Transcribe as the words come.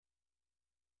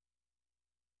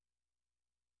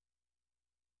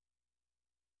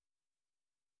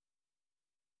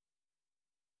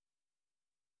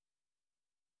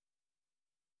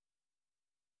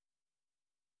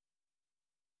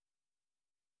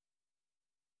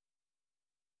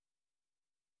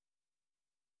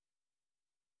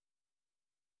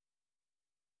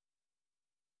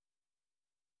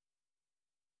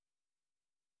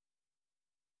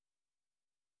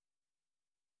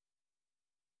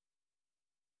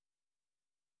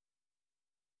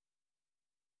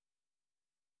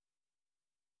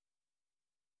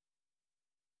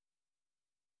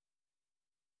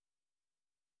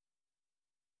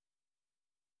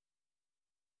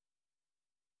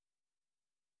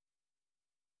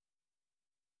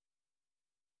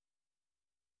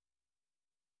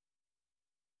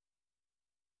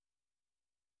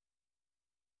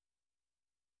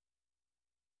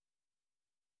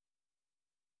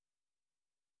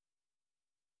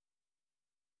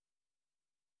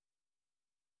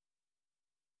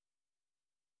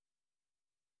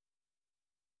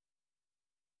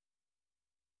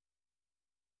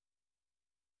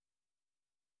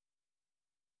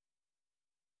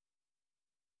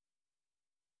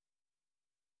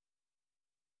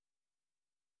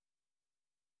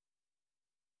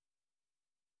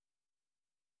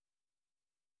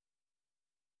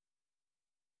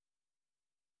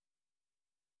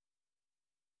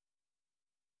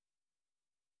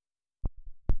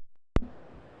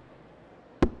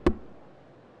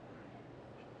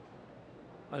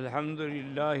الحمد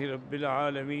للہ رب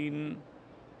العالمین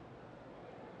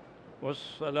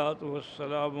والصلاة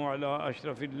والسلام علی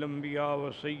اشرف الانبیاء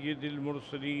وسید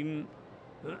المرسلین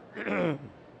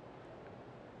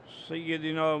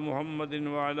سیدنا محمد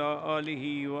وعلی آلہ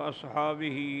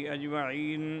واصحابہ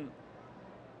اجمعین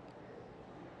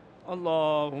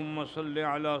اللہم صل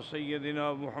علی سیدنا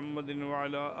محمد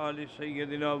وعلی آل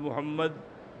سیدنا محمد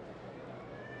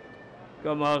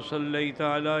کما صلیت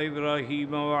علی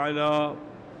ابراہیم وعلی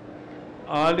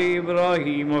آل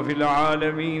ابراہیم فی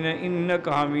العالمین انک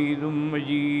حمید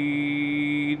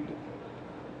مجید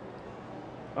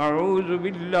اعوذ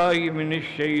باللہ من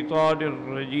الشیطان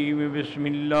الرجیم بسم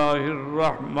اللہ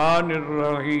الرحمن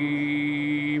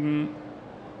الرحیم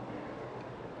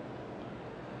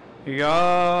یا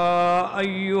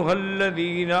ایہا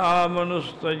الذین آمنوا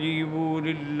استجیبوا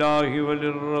للہ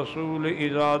وللرسول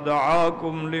اذا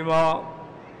دعاکم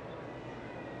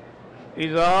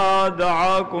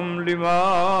لما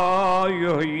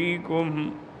یحییکم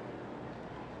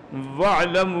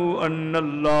واعلموا ان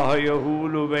اللہ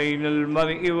یحول بین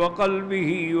المرء وقلبہ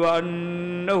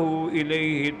وانہ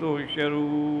الیہ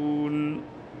تحشرون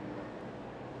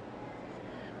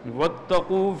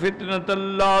واتقوا فتنة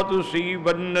لا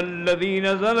تصیبن الذین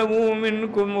ظلموا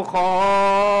منکم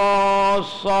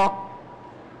خاصة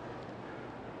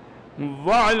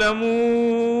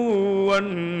واعلموا ان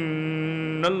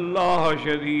اللہ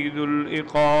شدید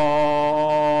العقاب۔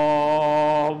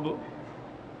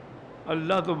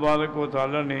 اللہ تبارک و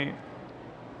تعالی نے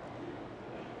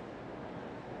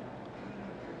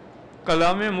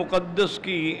کلام مقدس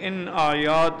کی ان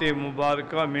آیات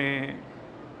مبارکہ میں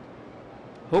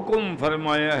حکم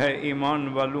فرمایا ہے ایمان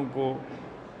والوں کو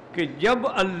کہ جب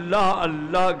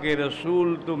اللہ کے رسول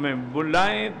تمہیں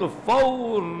بلائیں تو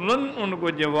فوراً ان کو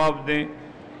جواب دیں،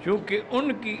 چونکہ ان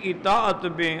کی اطاعت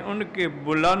میں، ان کے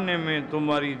بلانے میں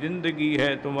تمہاری زندگی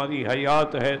ہے، تمہاری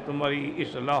حیات ہے، تمہاری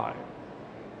اصلاح ہے۔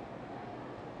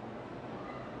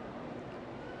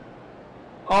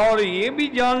 اور یہ بھی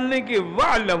جان لیں کہ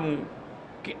وَاعْلَمُوا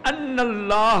کہ ان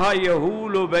اللہ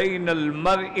یحول بین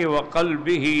المرء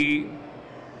وقلبہ،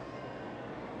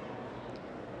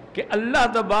 کہ اللہ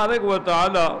تبارک و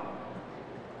تعالی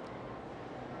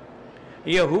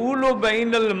یحول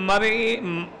بین المرء،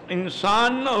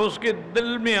 انسان اور اس کے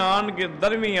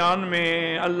درمیان میں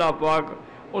اللہ پاک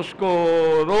اس کو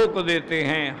روک دیتے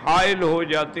ہیں، حائل ہو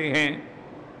جاتے ہیں۔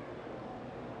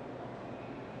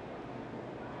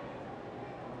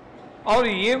 اور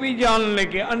یہ بھی جان لیں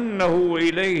کہ انہ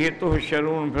الیہ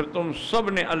تحشرون، پھر تم سب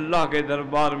نے اللہ کے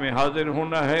دربار میں حاضر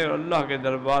ہونا ہے اور اللہ کے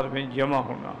دربار میں جمع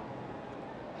ہونا۔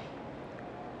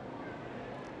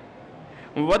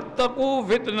 واتقوا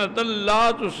فتنة لا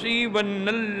تصيبن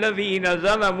الذين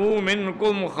ظلموا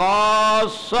منكم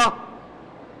خاصة،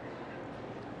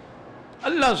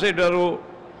 اللہ سے ڈرو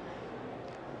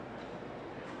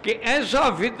کہ ایسا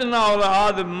فتنہ اور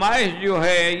آزمائش جو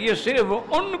ہے یہ صرف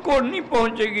ان کو نہیں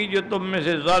پہنچے گی جو تم میں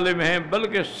سے ظالم ہیں،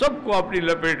 بلکہ سب کو اپنی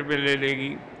لپیٹ میں لے لے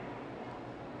گی۔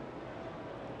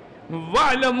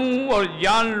 وَاعْلَمُوا، اور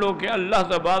جان لو کہ اللہ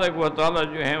تبارک و تعالی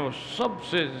جو ہیں وہ سب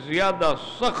سے زیادہ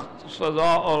سخت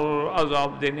سزا اور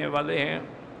عذاب دینے والے ہیں۔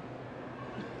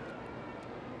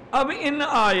 اب ان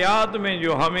آیات میں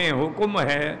جو ہمیں حکم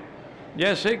ہے،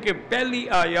 جیسے کہ پہلی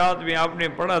آیات میں آپ نے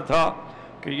پڑھا تھا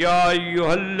کہ یا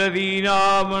ایھا الذین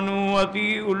آمنوا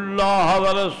اطیعوا اللہ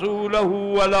ورسولہ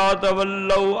ولا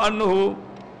تولوا عنہ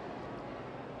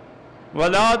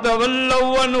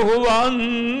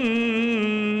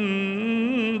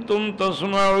وانتم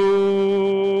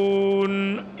تسمعون،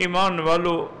 ایمان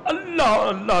والو اللہ اور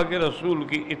اللہ کے رسول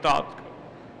کی اطاعت کرو۔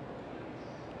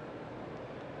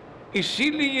 اسی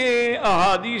لیے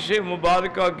احادیث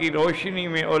مبارکہ کی روشنی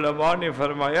میں علماء نے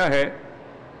فرمایا ہے،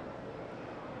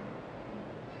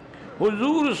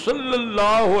 حضور صلی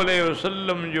اللہ علیہ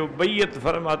وسلم جو بیعت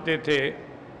فرماتے تھے،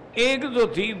 ایک تو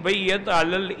تھی بیعت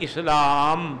علی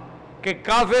الاسلام کہ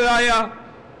کافر آیا،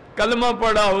 کلمہ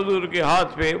پڑھا حضور کے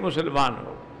ہاتھ پہ، مسلمان ہو۔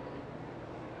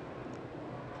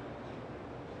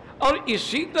 اور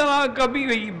اسی طرح کبھی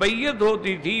بیعت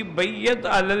ہوتی تھی بیعت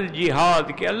علی الجہاد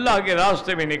کہ اللہ کے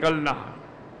راستے میں نکلنا۔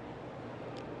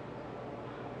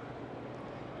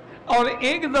 اور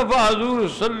ایک دفعہ حضور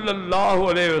صلی اللہ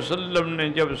علیہ وسلم نے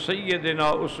جب سیدنا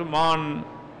عثمان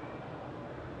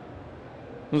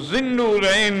ذی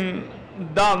النورین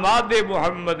داماد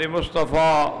محمد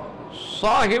مصطفیٰ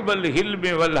صاحب الحلم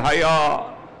والحیاء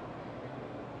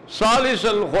ثالث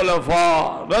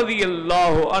الخلفاء رضی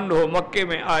اللہ عنہ مکے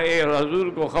میں آئے اور حضور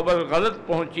کو خبر غلط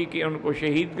پہنچی کہ ان کو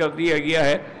شہید کر دیا گیا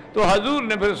ہے، تو حضور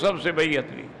نے پھر سب سے بیعت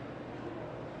لی۔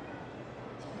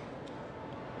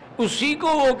 اسی کو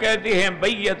وہ کہتے ہیں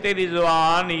بیعت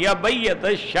رضوان یا بیعت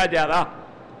الشجرہ،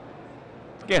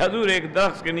 کہ حضور ایک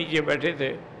درخت کے نیچے بیٹھے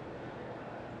تھے.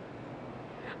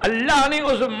 اللہ نے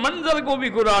اس منظر کو بھی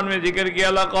قرآن میں ذکر کیا،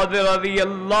 لَقَدْ رَضِيَ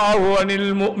اللَّهُ عَنِ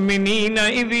الْمُؤْمِنِينَ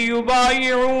إِذْ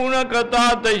يُبَايِعُونَكَ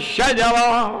تَحْتَ الشَّجَرَةِ.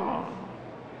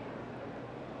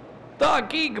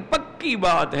 تحقیق پکی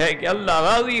بات ہے کہ اللہ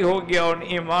راضی ہو گیا ان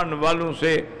ایمان والوں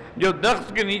سے جو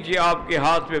درخت کے نیچے آپ کے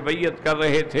ہاتھ پہ بیعت کر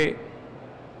رہے تھے.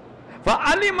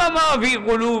 فَعَلِمَ مَا فِي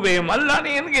قُلُوبِهِمْ، اللہ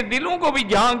نے ان کے دلوں کو بھی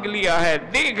جھانک لیا ہے،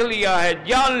 دیکھ لیا ہے،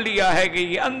 جان لیا ہے کہ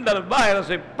یہ اندر باہر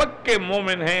سے پکے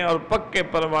مومن ہیں اور پکے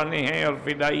پروانے ہیں اور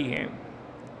فدائی ہیں.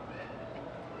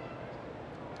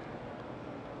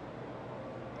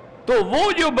 تو وہ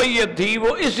جو بیعت تھی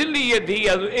وہ اس لیے تھی،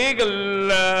 ایک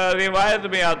روایت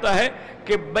میں آتا ہے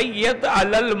کہ بیعت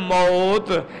علی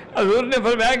الموت، حضور نے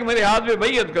فرمایا کہ میرے ہاتھ میں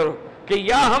بیعت کرو کہ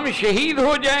یا ہم شہید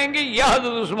ہو جائیں گے یا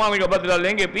حضرت عثمان کا بدلہ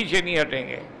لیں گے، پیچھے نہیں ہٹیں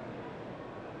گے.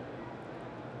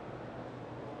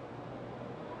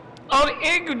 اور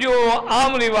ایک جو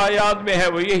عام روایات میں ہے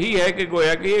وہ یہی ہے کہ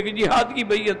گویا کہ ایک جہاد کی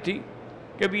بیعت تھی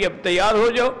کہ بھی اب تیار ہو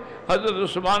جاؤ، حضرت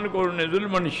عثمان کو انہوں نے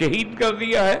ظلماً شہید کر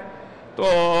دیا ہے تو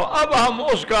اب ہم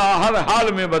اس کا ہر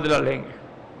حال میں بدلہ لیں گے.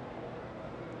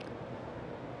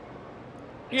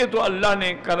 یہ تو اللہ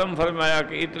نے کرم فرمایا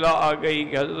کہ اطلاع آ گئی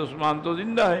کہ حضرت عثمان تو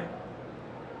زندہ ہے،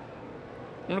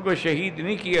 ان کو شہید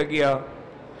نہیں کیا گیا،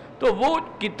 تو وہ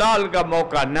قتال کا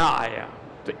موقع نہ آیا.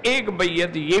 تو ایک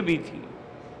بیعت یہ بھی تھی.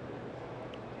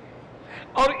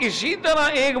 اور اسی طرح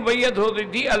ایک بیعت ہوتی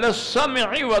تھی علی السمع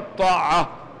والطاعہ،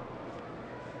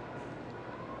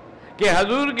 کہ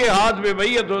حضور کے ہاتھ میں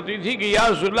بیعت ہوتی تھی کہ یا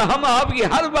رسول اللہ ہم آپ کی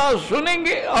ہر بات سنیں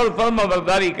گے اور فرما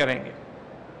برداری کریں گے.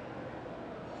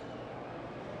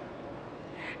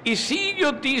 اسی جو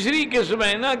تیسری قسم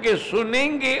ہے نا کہ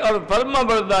سنیں گے اور فرما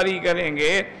برداری کریں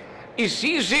گے،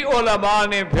 اسی سے علماء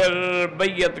نے پھر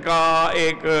بیعت کا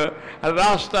ایک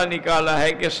راستہ نکالا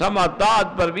ہے کہ سمع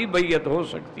طاعت پر بھی بیعت ہو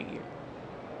سکتی ہے.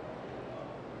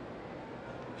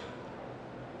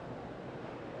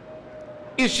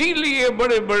 اسی لیے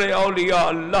بڑے بڑے اولیاء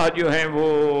اللہ جو ہیں وہ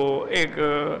ایک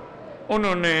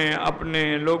انہوں نے اپنے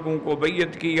لوگوں کو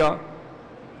بیعت کیا،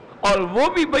 اور وہ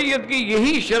بھی بیعت کی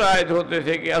یہی شرائط ہوتے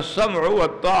تھے کہ السمع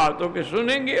والطاعۃ، تو کہ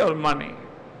سنیں گے اور مانیں گے.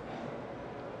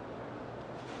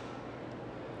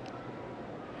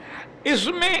 اس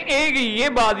میں ایک یہ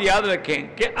بات یاد رکھیں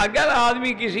کہ اگر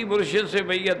آدمی کسی مرشد سے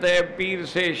بیعت ہے، پیر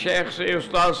سے، شیخ سے،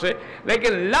 استاد سے،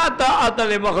 لیکن لا طاعۃ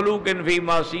لمخلوق فی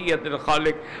معصیۃ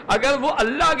الخالق، اگر وہ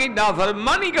اللہ کی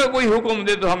نافرمانی کا کوئی حکم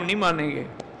دے تو ہم نہیں مانیں گے.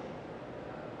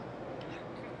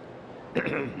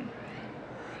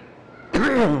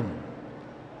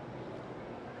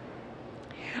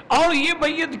 اور یہ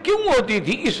بیعت کیوں ہوتی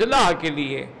تھی؟ اصلاح کے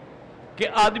لیے، کہ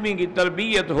آدمی کی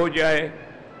تربیت ہو جائے،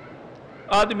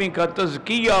 آدمی کا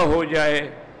تزکیہ ہو جائے.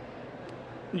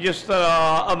 جس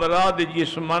طرح امراض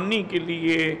جسمانی کے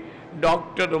لیے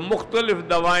ڈاکٹر مختلف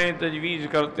دوائیں تجویز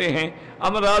کرتے ہیں،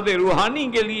 امراض روحانی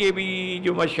کے لیے بھی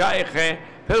جو مشائخ ہیں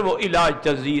پھر وہ علاج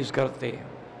تجویز کرتے ہیں.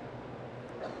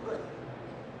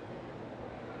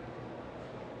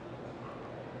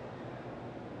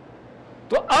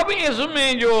 تو اب اس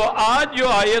میں جو آج جو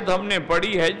آیت ہم نے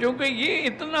پڑھی ہے، چونکہ یہ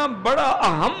اتنا بڑا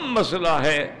اہم مسئلہ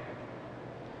ہے،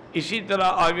 اسی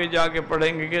طرح آگے جا کے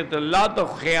پڑھیں گے کہ لا تو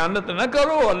خیانت نہ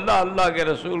کرو اللہ کے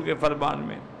رسول کے فرمان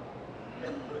میں.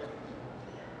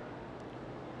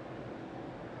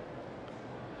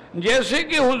 جیسے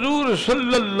کہ حضور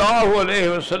صلی اللہ علیہ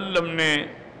وسلم نے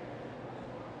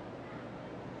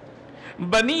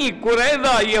بنی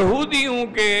قریظہ یہودیوں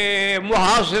کے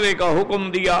محاصرے کا حکم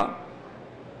دیا،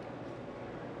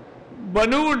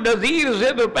 بنو نذیر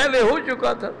سے تو پہلے ہو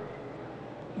چکا تھا.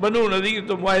 بنو نذیر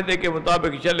تو معاہدے کے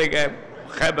مطابق چلے گئے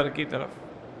خیبر کی طرف،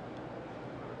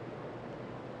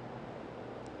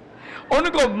 ان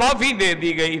کو معافی دے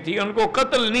دی گئی تھی، ان کو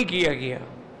قتل نہیں کیا گیا،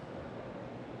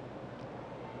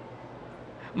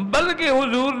 بلکہ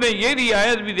حضور نے یہ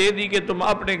رعایت بھی دے دی کہ تم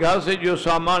اپنے گھر سے جو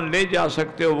سامان لے جا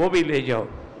سکتے ہو وہ بھی لے جاؤ.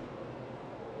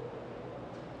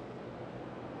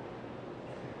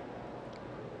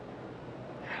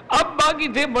 اب باقی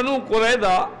تھے بنو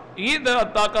قریظہ، یہ ذرا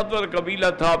طاقتور قبیلہ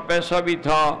تھا، پیسہ بھی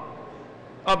تھا.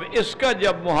 اب اس کا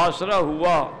جب محاصرہ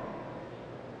ہوا،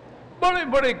 بڑے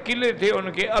بڑے قلعے تھے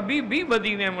ان کے، ابھی بھی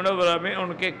مدینہ منورہ میں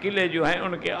ان کے قلعے جو ہیں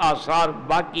ان کے آثار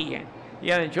باقی ہیں،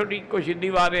 یعنی چھوٹی کچھ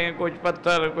دیواریں ہیں، کچھ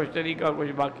پتھر، کچھ طریقہ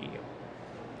کچھ باقی ہے.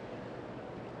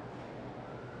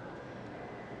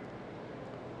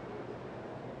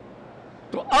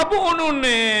 تو اب انہوں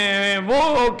نے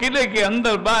وہ قلعے کے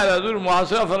اندر باہر حضور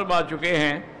محاصرہ فرما چکے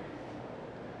ہیں،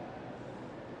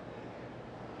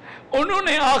 انہوں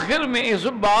نے آخر میں اس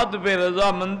بات پہ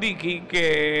رضامندی کی کہ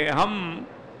ہم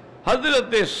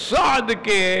حضرت سعد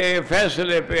کے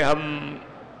فیصلے پہ ہم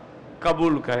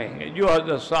قبول کریں گے، جو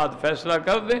حضرت سعد فیصلہ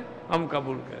کر دیں ہم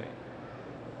قبول کریں گے۔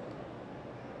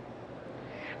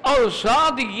 اور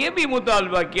ساتھ یہ بھی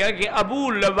مطالبہ کیا کہ ابو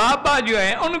لبابہ جو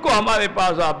ہیں ان کو ہمارے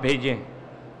پاس آپ بھیجیں۔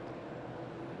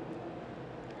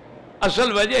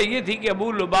 اصل وجہ یہ تھی کہ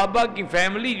ابو لبابہ کی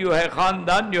فیملی جو ہے،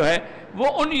 خاندان جو ہے، وہ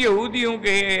ان یہودیوں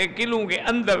کے قلعوں کے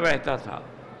اندر رہتا تھا،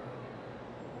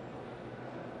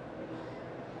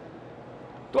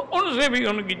 تو ان سے بھی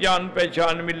ان کی جان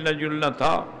پہچان ملنا جلنا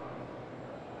تھا۔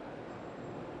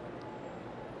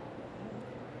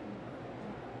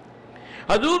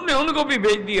 حضور نے ان کو بھی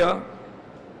بھیج دیا۔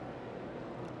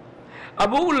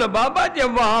 ابو لبابہ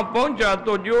جب وہاں پہنچا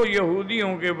تو جو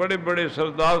یہودیوں کے بڑے بڑے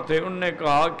سردار تھے انہوں نے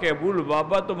کہا کہ ابو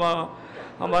لبابہ تم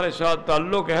ہمارے ساتھ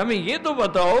تعلق ہے، ہمیں یہ تو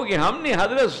بتاؤ کہ ہم نے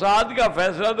حضرت سعد کا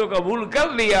فیصلہ تو قبول کر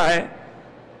لیا ہے،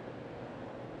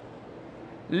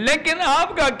 لیکن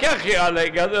آپ کا کیا خیال ہے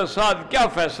کہ حضرت سعد کیا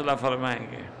فیصلہ فرمائیں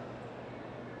گے؟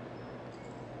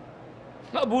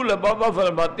 ابو لبابہ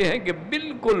فرماتے ہیں کہ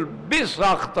بالکل بے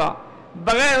ساختہ،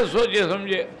 بغیر سوچے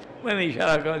سمجھے میں نے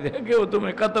اشارہ کر دیا کہ وہ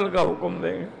تمہیں قتل کا حکم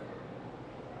دیں گے۔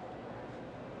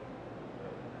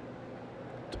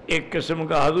 تو ایک قسم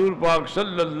کا حضور پاک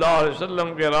صلی اللہ علیہ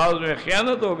وسلم کے راز میں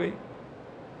خیانت ہو گئی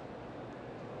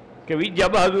کہ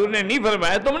جب حضور نے نہیں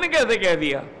فرمایا تم نے کیسے کہہ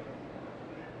دیا؟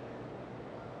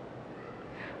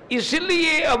 اس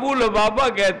لیے ابو لبابہ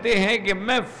کہتے ہیں کہ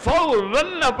میں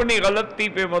فوراً اپنی غلطی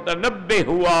پہ متنبہ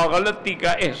ہوا، غلطی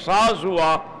کا احساس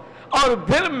ہوا، اور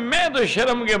پھر میں تو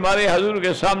شرم کے مارے حضور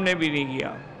کے سامنے بھی نہیں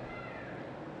گیا۔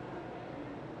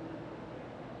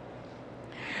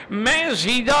 میں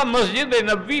سیدھا مسجد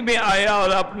نبوی میں آیا اور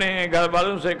اپنے گھر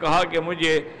والوں سے کہا کہ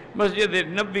مجھے مسجد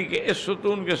نبوی کے اس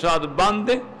ستون کے ساتھ باندھ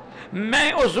دیں،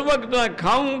 میں اس وقت نہ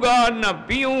کھاؤں گا نہ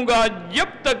پیوں گا جب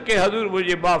تک کہ حضور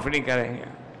مجھے معاف نہیں کریں گے۔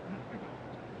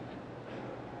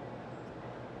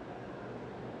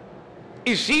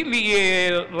 اسی لیے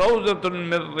روضۃ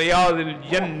من ریاض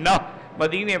الجنہ،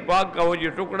 مدینہ پاک کا وہ جو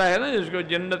ٹکڑا ہے نا جس کو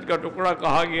جنت کا ٹکڑا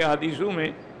کہا گیا حدیثوں میں،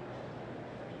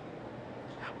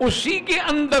 اسی کے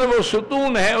اندر وہ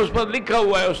ستون ہے، اس پر لکھا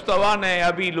ہوا ہے استوان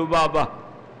ابی لبابہ۔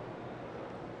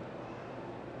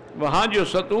 وہاں جو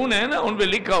ستون ہے نا ان پہ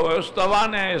لکھا ہوا ہے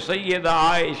استوان سیدہ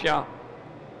عائشہ،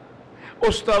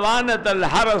 استوانت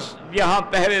الحرس، جہاں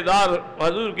پہرے دار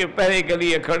حضور کے پہرے کے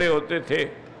لیے کھڑے ہوتے تھے۔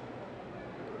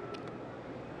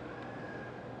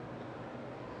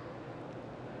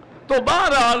 تو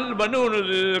بہرحال بنو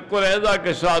قریظہ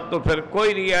کے ساتھ تو پھر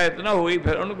کوئی رعایت نہ ہوئی،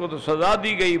 پھر ان کو تو سزا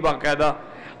دی گئی باقاعدہ۔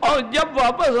 اور جب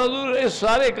واپس حضور اس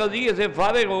سارے قضیے سے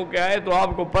فارغ ہو کے آئے تو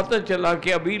آپ کو پتہ چلا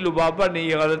کہ ابی لبابہ نے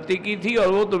یہ غلطی کی تھی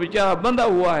اور وہ تو بیچارہ بندھا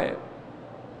ہوا ہے،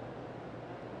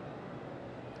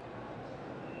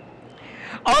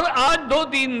 اور آج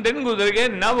 2-3 دن گزر گئے،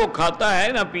 نہ وہ کھاتا ہے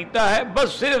نہ پیتا ہے،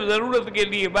 بس صرف ضرورت کے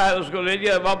لیے باہر اس کو لے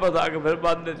جائے، واپس آ کے پھر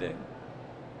باندھ دیتے ہیں۔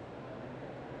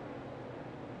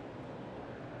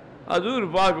 حضور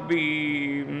پاک بھی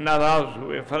ناراض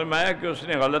ہوئے، فرمایا کہ اس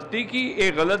نے غلطی کی،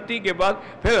 ایک غلطی کے بعد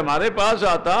پھر ہمارے پاس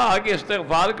آتا، آگے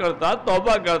استغفار کرتا،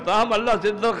 توبہ کرتا، ہم اللہ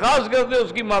سے درخواست کرتے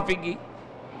اس کی معافی کی۔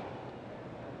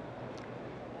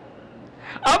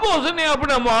 اب اس نے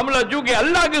اپنا معاملہ چونکہ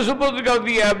اللہ کے سپرد کر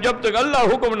دیا ہے، اب جب تک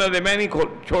اللہ حکم نہ دے میں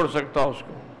نہیں چھوڑ سکتا اس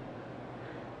کو۔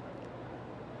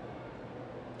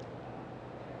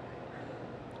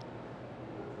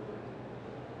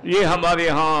 یہ ہمارے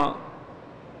ہاں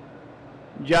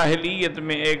جاہلیت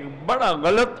میں ایک بڑا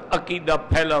غلط عقیدہ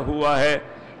پھیلا ہوا ہے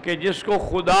کہ جس کو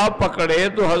خدا پکڑے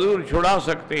تو حضور چھڑا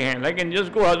سکتے ہیں، لیکن جس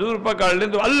کو حضور پکڑ لیں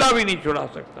تو اللہ بھی نہیں چھڑا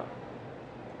سکتا۔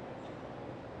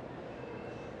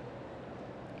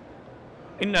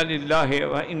 انا للہ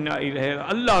و انا الیہ،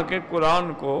 اللہ کے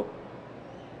قرآن کو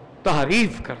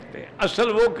تحریف کرتے ہیں۔ اصل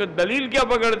وہ دلیل کیا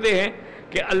پکڑتے ہیں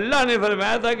کہ اللہ نے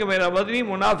فرمایا تھا کہ میرا مدنی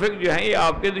منافق جو ہیں یہ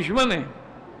آپ کے دشمن ہیں،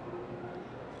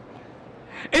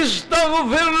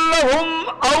 استغفر لهم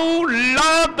او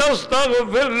لا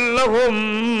تستغفر لهم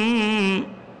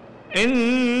ان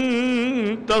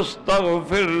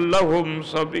تستغفر لهم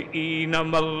 70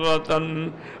 مرة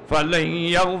فلن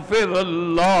يغفر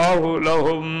الله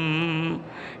لهم،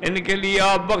 ان کے لیے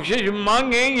آپ بخشش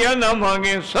مانگیں یا نہ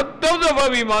مانگیں، 70 دفعہ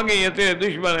بھی مانگیں، یہ تیرے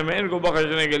دشمن ہیں، میں ان کو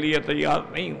بخشنے کے لیے تیار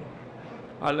نہیں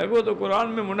ہوں۔ حالانکہ وہ تو قرآن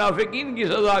میں منافقین کی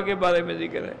سزا کے بارے میں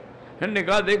ذکر ہے۔ انہوں نے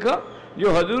کہا دیکھا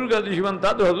جو حضور کا دشمن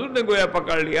تھا تو حضور نے گویا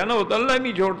پکڑ لیا نا، وہ تو اللہ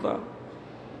نہیں چھوڑتا۔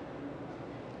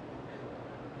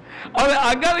 اور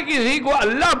اگر کسی کو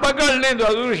اللہ پکڑ لیں تو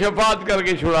حضور شفاعت کر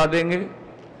کے چھڑا دیں گے۔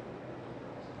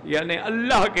 یعنی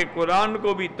اللہ کے قرآن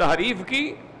کو بھی تحریف کی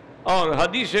اور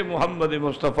حدیث محمد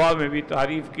مصطفیٰ میں بھی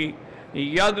تعریف کی.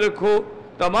 یاد رکھو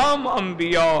تمام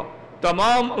انبیاء،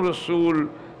 تمام رسول،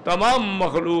 تمام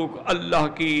مخلوق اللہ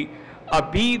کی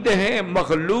عبید ہیں،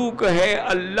 مخلوق ہے،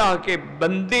 اللہ کے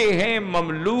بندے ہیں،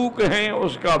 مملوک ہیں،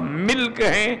 اس کا ملک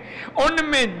ہیں. ان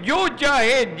میں جو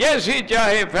چاہے جیسے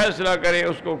چاہے فیصلہ کرے،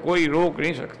 اس کو کوئی روک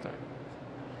نہیں سکتا.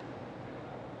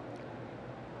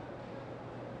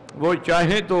 وہ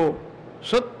چاہے تو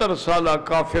 70 سالہ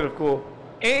کافر کو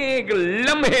ایک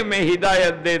لمحے میں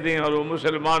ہدایت دے دیں اور وہ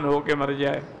مسلمان ہو کے مر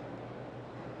جائے.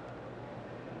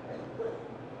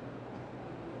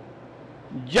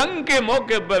 جنگ کے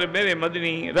موقع پر میرے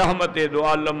مدنی رحمت دو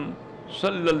عالم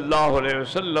صلی اللہ علیہ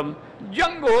وسلم،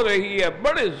 جنگ ہو رہی ہے،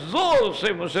 بڑے زور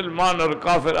سے مسلمان اور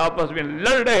کافر آپس میں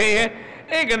لڑ رہے ہیں.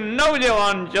 ایک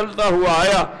نوجوان چلتا ہوا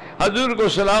آیا، حضور کو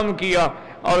سلام کیا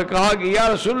اور کہا کہ یا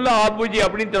رسول اللہ آپ مجھے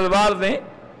اپنی تلوار دیں،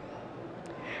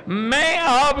 میں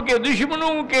آپ کے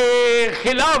دشمنوں کے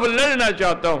خلاف لڑنا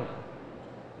چاہتا ہوں.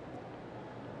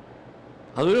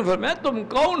 حضور نے فرمایا تم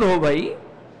کون ہو بھائی؟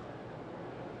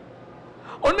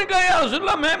 انہوں نے کہا یا رسول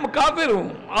اللہ میں کافر ہوں،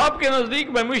 آپ کے نزدیک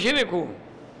میں مشرک ہوں،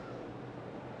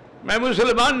 میں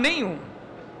مسلمان نہیں ہوں،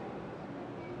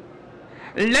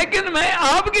 لیکن میں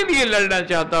آپ کے لیے لڑنا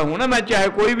چاہتا ہوں نا، میں چاہے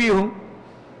کوئی بھی ہوں.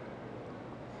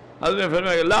 حضرت نے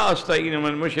فرمایا لا استعین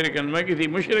من مشرکن، میں کسی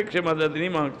مشرک سے مدد نہیں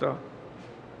مانگتا.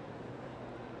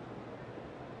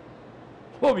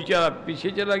 وہ بیچارہ پیچھے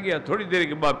چلا گیا. تھوڑی دیر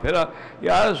کے بعد پھرا،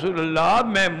 یا رسول اللہ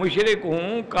میں مشرک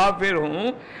ہوں، کافر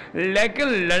ہوں، لیکن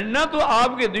لڑنا تو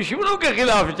آپ کے دشمنوں کے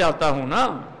خلاف چاہتا ہوں نا.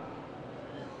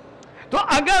 تو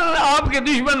اگر آپ کے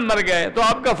دشمن مر گئے تو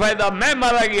آپ کا فائدہ، میں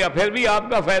مارا گیا پھر بھی آپ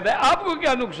کا فائدہ ہے، آپ کو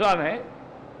کیا نقصان ہے؟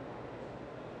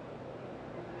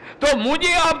 تو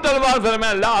مجھے آپ تلوار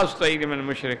فرمایا لا استعین من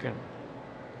مشرکن،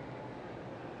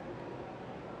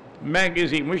 میں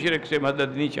کسی مشرک سے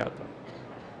مدد نہیں چاہتا.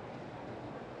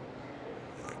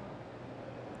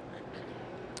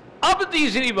 اب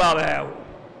تیسری بار آیا وہ،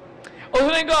 اس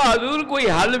نے کہا حضور کوئی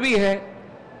حل بھی ہے؟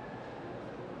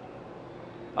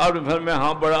 آپ نے فرمایا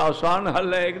ہاں بڑا آسان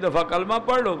حل ہے، ایک دفعہ کلمہ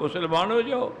پڑھ لو مسلمان ہو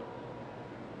جاؤ.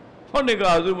 انہوں نے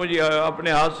کہا حضور مجھے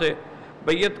اپنے ہاتھ سے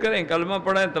بیعت کریں، کلمہ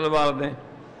پڑھیں، تلوار دیں.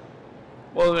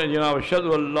 اس نے جناب اشہد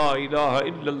ان لا الہ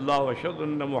الا اللہ واشہد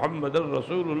ان محمد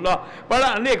رسول اللہ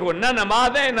پڑھا. دیکھو نہ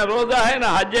نماز ہے، نہ روزہ ہے،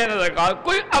 نہ حج ہے، نہ زکات،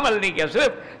 کوئی عمل نہیں کیا،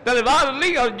 صرف تلوار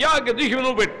لی اور جا کے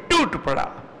دشمنوں پہ ٹوٹ پڑا.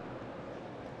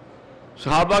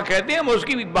 صحابہ کہتے ہیں ہم اس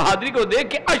کی بہادری کو دیکھ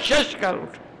کے اشش کر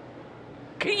اٹھے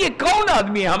کہ یہ کون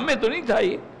آدمی ہے، ہم میں تو نہیں تھا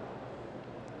یہ.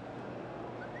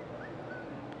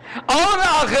 اور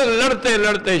آخر لڑتے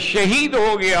لڑتے شہید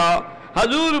ہو گیا.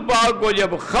 حضور پاک کو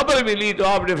جب خبر ملی تو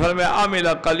آپ نے فرمایا عمل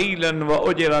قلیلا و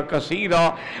اجر کثیرا.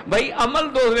 بھائی عمل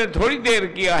تو اس نے تھوڑی دیر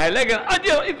کیا ہے لیکن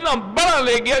اجر اتنا بڑا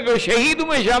لے گیا کہ وہ شہیدوں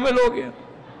میں شامل ہو گیا.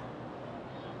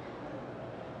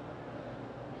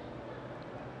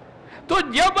 تو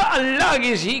جب اللہ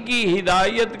کسی کی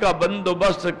ہدایت کا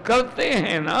بندوبست کرتے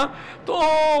ہیں نا، تو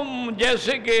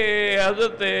جیسے کہ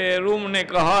حضرت روم نے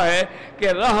کہا ہے کہ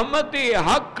رحمت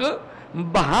حق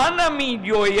بہانمی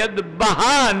جوید،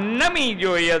 بہانمی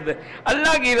جوید،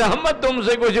 اللہ کی رحمت تم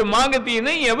سے کچھ مانگتی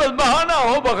نہیں ہے، بس بہانہ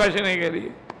ہو بخشنے کے لیے.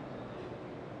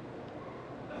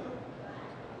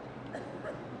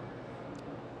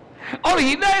 اور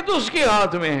ہدایت اس کے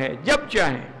ہاتھ میں ہے جب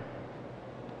چاہیں.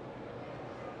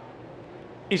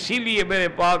 اسی لیے میرے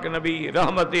پاک نبی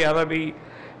رحمت عربی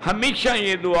ہمیشہ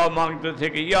یہ دعا مانگتے تھے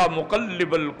کہ یا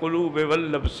مقلب القلوب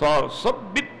والابصار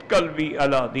ثبت قلبی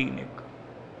علی دینک.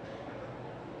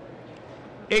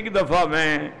 ایک دفعہ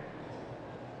میں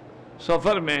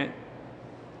سفر میں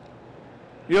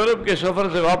یورپ کے سفر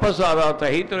سے واپس آ رہا تھا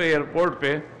ہیتھرو ایئرپورٹ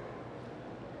پہ،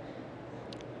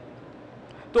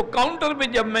 تو کاؤنٹر پہ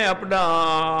جب میں اپنا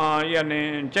یعنی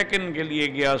چیک ان کے لیے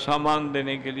گیا، سامان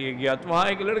دینے کے لیے گیا، تو وہاں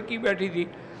ایک لڑکی بیٹھی تھی.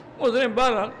 اس نے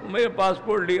بہرحال میرے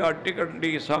پاسپورٹ لیا، ٹکٹ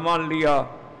لی، سامان لیا.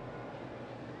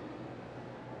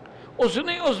 اس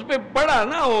نے اس پہ پڑھا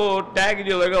نا وہ ٹیگ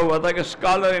جو لگا ہوا تھا کہ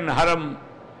اسکالر ان حرم،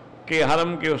 کہ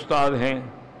حرم کے استاد ہیں.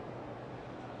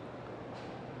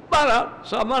 بہرحال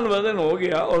سامان وزن ہو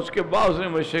گیا اور اس کے بعد اس نے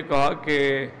مجھ سے کہا کہ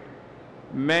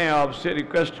میں آپ سے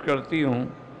ریکویسٹ کرتی ہوں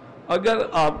اگر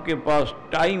آپ کے پاس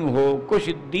ٹائم ہو، کچھ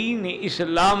دین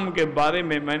اسلام کے بارے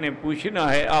میں نے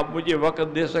پوچھنا ہے، آپ مجھے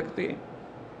وقت دے سکتے ہیں؟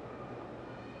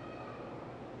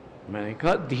 میں نے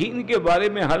کہا دین کے بارے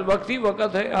میں ہر وقت ہی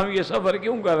وقت ہے، ہم یہ سفر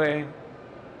کیوں کر رہے ہیں؟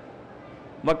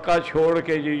 مکہ چھوڑ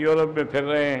کے جو یورپ میں پھر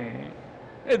رہے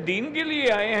ہیں، دین کے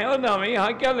لیے آئے ہیں اور ہمیں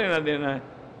یہاں کیا لینا دینا ہے؟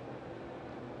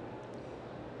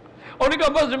 انہوں نے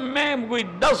کہا بس میں کوئی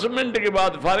 10 منٹ کے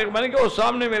بعد فارغ. میں نے کہا وہ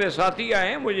سامنے میرے ساتھی آئے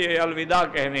ہیں مجھے الوداع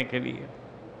کہنے کے لیے.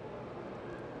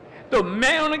 تو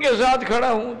میں ان کے ساتھ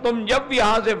کھڑا ہوں، تم جب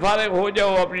یہاں سے فارغ ہو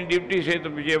جاؤ اپنی ڈیوٹی سے تو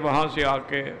مجھے وہاں سے آ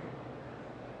کے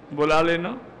بلا لینا۔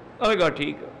 میں نے کہا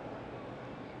ٹھیک ہے۔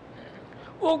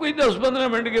 وہ کوئی 10-15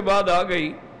 منٹ کے بعد آ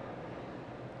گئی۔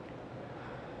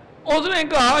 اس نے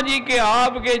کہا جی کہ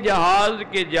آپ کے جہاز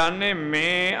کے جانے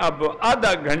میں اب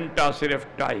آدھا گھنٹہ صرف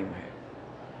ٹائم ہے،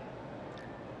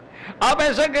 آپ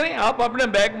ایسا کریں آپ اپنے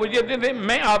بیگ مجھے دے دیں،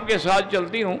 میں آپ کے ساتھ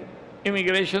چلتی ہوں،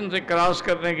 امیگریشن سے کراس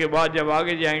کرنے کے بعد جب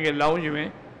آگے جائیں گے لاؤنج میں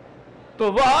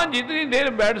تو وہاں جتنی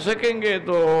دیر بیٹھ سکیں گے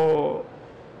تو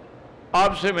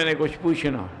آپ سے میں نے کچھ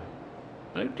پوچھنا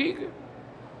ہے۔ ٹھیک ہے۔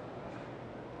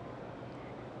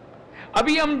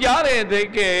 ابھی ہم جا رہے تھے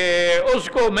کہ اس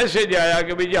کو میسج آیا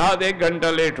کہ بھی جہاز 1 گھنٹہ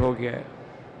لیٹ ہو گیا ہے۔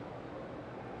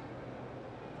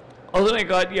 اس نے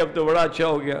کہا جی اب تو بڑا اچھا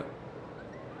ہو گیا،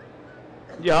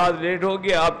 جہاز لیٹ ہو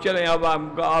گیا، آپ چلیں، اب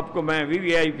آپ کو میں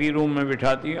VIP روم میں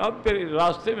بٹھاتی ہوں، اب پھر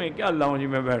راستے میں کیا لاؤنج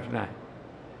میں بیٹھنا ہے۔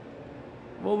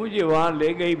 وہ مجھے وہاں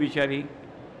لے گئی بیچاری،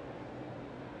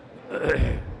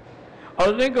 اور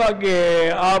اس نے کہا کہ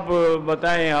آپ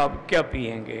بتائیں آپ کیا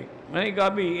پئیں گے۔ میں نے کہا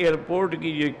بھی ایئرپورٹ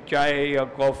کی جو چائے یا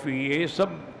کافی یہ سب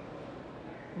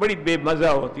بڑی بے مزہ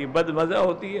ہوتی ہے، بد مزہ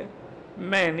ہوتی ہے،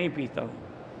 میں نہیں پیتا ہوں،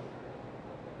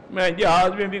 میں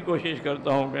جہاز میں بھی کوشش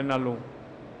کرتا ہوں کہ نہ لوں،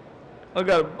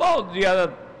 اگر بہت زیادہ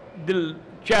دل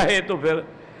چاہے تو پھر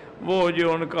وہ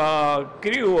جو ان کا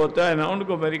کریو ہوتا ہے نا ان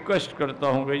کو میں ریکویسٹ کرتا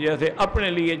ہوں کہ جیسے اپنے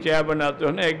لیے چائے بناتے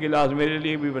ہو نا 1 گلاس میرے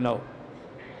لیے بھی بناؤ۔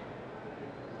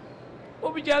 وہ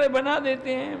بیچارے بنا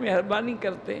دیتے ہیں، مہربانی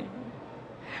کرتے ہیں۔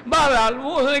 بہرحال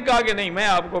وہ اس نے کہا کہ نہیں میں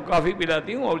آپ کو کافی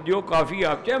پلاتی ہوں، اور جو کافی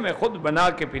آپ چاہے میں خود بنا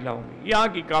کے پلاؤں گی، یہاں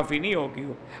کی کافی نہیں ہوگی۔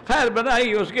 وہ خیر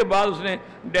بنائی، اس کے بعد اس نے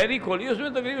ڈائری کھولی، اس میں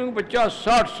تقریباً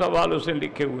 50-60 سوال اس نے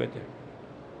لکھے ہوئے تھے،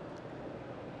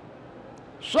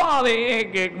 سارے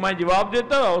ایک ایک میں جواب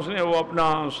دیتا رہا۔ اس نے وہ اپنا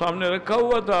سامنے رکھا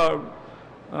ہوا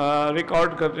تھا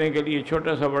ریکارڈ کرنے کے لیے،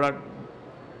 چھوٹا سا بڑا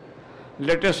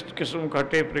لیٹسٹ قسم کا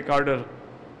ٹیپ ریکارڈر،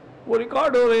 وہ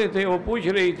ریکارڈ ہو رہے تھے۔ وہ پوچھ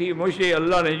رہی تھی مجھے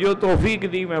اللہ نے جو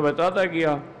توفیق دی میں بتاتا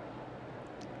گیا۔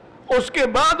 اس کے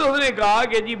بعد اس نے کہا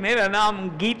کہ جی میرا نام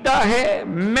گیتا ہے،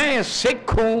 میں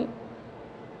سکھ ہوں،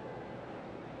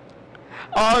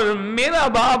 اور میرا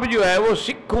باپ جو ہے وہ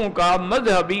سکھوں کا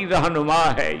مذہبی رہنما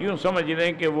ہے، یوں سمجھ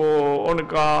لیں کہ وہ ان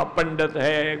کا پنڈت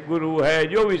ہے، گرو ہے،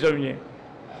 جو بھی سمجھیں۔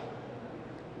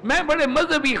 میں بڑے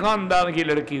مذہبی خاندان کی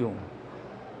لڑکی ہوں،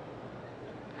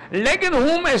 لیکن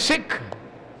ہوں میں سکھ،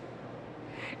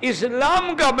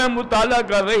 اسلام کا میں مطالعہ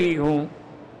کر رہی ہوں،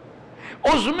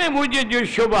 اس میں مجھے جو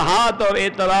شبہات اور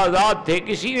اعتراضات تھے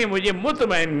کسی نے مجھے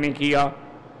مطمئن نہیں کیا۔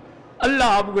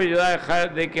 اللہ آپ کو جزائے خیر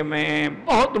دے کہ میں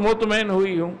بہت مطمئن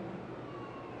ہوئی ہوں،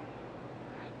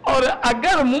 اور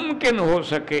اگر ممکن ہو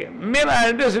سکے میرا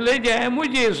ایڈریس لے جائیں،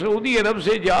 مجھے سعودی عرب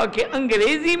سے جا کے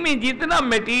انگریزی میں جتنا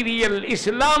میٹیریل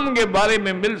اسلام کے بارے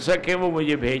میں مل سکے وہ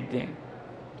مجھے بھیج دیں۔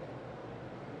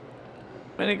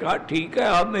 میں نے کہا ٹھیک ہے،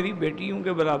 آپ میری بیٹیوں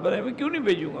کے برابر ہیں، میں کیوں نہیں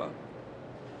بھیجوں گا؟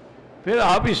 پھر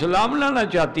آپ اسلام لانا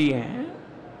چاہتی ہیں،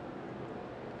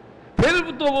 پھر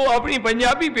تو وہ اپنی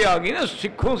پنجابی پہ آ گئی نا،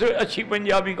 سکھوں سے اچھی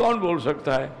پنجابی کون بول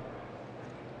سکتا ہے؟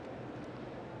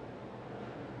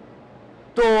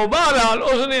 تو بہرحال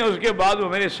اس نے اس کے بعد وہ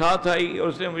میرے ساتھ آئی،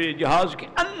 اس نے مجھے جہاز کے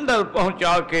اندر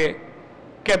پہنچا کے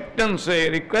کیپٹن سے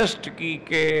ریکویسٹ کی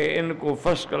کہ ان کو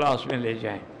فرسٹ کلاس میں لے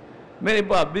جائیں۔ میرے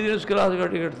پاس بزنس کلاس کا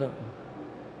ٹکٹ تھا،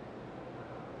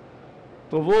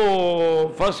 تو وہ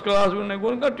فرسٹ کلاس میں نے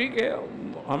کہا ٹھیک ہے،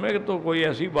 ہمیں تو کوئی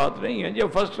ایسی بات نہیں ہے،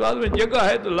 جب فرسٹ کلاس میں جگہ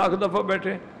ہے تو لاکھ دفعہ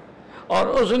بیٹھے۔ اور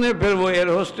اس نے پھر وہ ایئر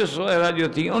ہوسٹس وغیرہ جو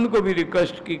تھی ان کو بھی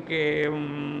ریکویسٹ کی کہ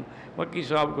مکی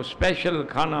صاحب کو اسپیشل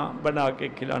کھانا بنا کے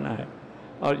کھلانا ہے،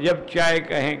 اور جب چائے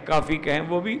کہیں کافی کہیں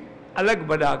وہ بھی الگ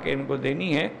بنا کے ان کو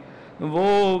دینی ہے۔ وہ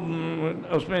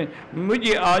اس میں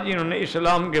مجھے آج انہوں نے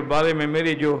اسلام کے بارے میں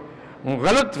میری جو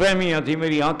غلط فہمیاں تھیں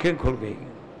میری آنکھیں کھل گئی،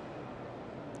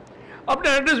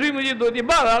 اپنا ایڈریس بھی مجھے دو دی۔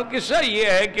 بہرحال قصہ یہ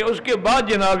ہے کہ اس کے بعد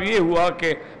جناب یہ ہوا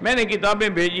کہ میں نے کتابیں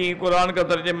بھیجی، قرآن کا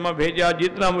ترجمہ بھیجا،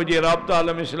 جتنا مجھے رابطہ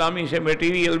عالم اسلامی سے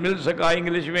میٹیریل مل سکا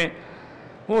انگلش میں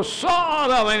وہ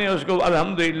سارا میں نے اس کو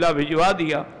الحمدللہ بھجوا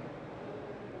دیا۔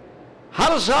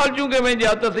 ہر سال چونکہ میں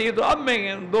جاتا تھا، یہ تو اب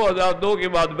میں 2002 کے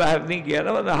بعد باہر نہیں گیا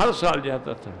نا، ہر سال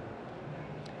جاتا تھا۔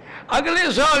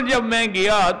 اگلے سال جب میں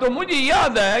گیا تو مجھے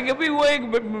یاد آیا کہ بھی وہ ایک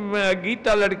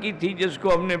گیتا لڑکی تھی جس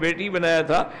کو ہم نے بیٹی بنایا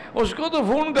تھا، اس کو تو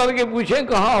فون کر کے پوچھیں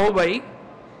کہاں ہو بھائی،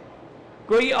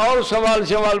 کوئی اور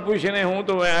سوال پوچھنے ہوں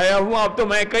تو میں آیا ہوں، اب تو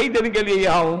میں کئی دن کے لیے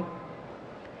یہاں ہوں۔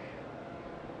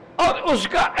 اور اس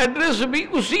کا ایڈریس بھی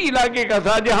اسی علاقے کا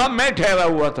تھا جہاں میں ٹھہرا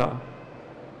ہوا تھا،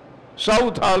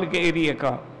 ساؤتھ ہال کے ایریا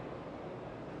کا۔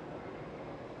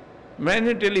 میں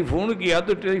نے ٹیلی فون کیا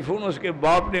تو ٹیلی فون اس کے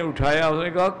باپ نے اٹھایا، اس نے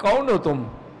کہا کون ہو تم؟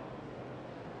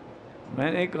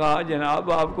 میں نے کہا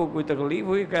جناب آپ کو کوئی تکلیف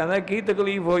ہوئی؟ کہنا کی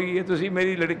تکلیف ہوئی ہے؟ تسی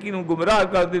میری لڑکی نو گمراہ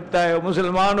کر دیتا ہے،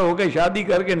 مسلمان ہو کے شادی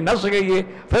کر کے نس گئی ہے،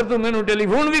 پھر تو میں نے ٹیلی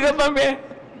فون بھی کرتا پہ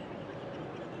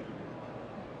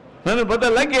میں نے پتہ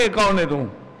لگ گیا کون ہے تم،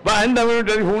 آئندہ میں نے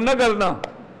ٹیلی فون نہ کرنا۔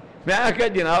 میں کہا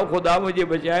جناب خدا مجھے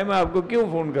بچائے، میں آپ کو کیوں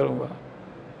فون کروں گا؟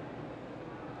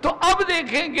 تو اب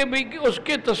دیکھیں کہ بھئی اس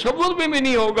کے تصور میں بھی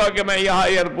نہیں ہوگا کہ میں یہاں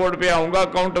ایئرپورٹ پہ آؤں گا،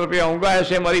 کاؤنٹر پہ آؤں گا،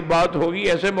 ایسے ہماری بات ہوگی،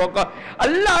 ایسے موقع۔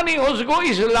 اللہ نے اس کو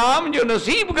اسلام جو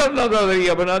نصیب کرنا تھا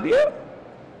ذریعہ بنا دیا،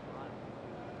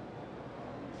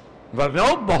 ورنہ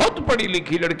وہ بہت پڑھی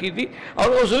لکھی لڑکی تھی، اور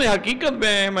اس نے حقیقت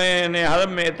میں نے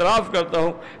حرم میں اعتراف کرتا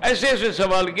ہوں ایسے ایسے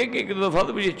سوال کیے کہ ایک دفعہ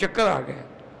تو مجھے چکر آ گئے،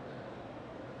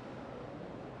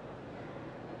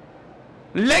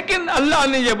 لیکن اللہ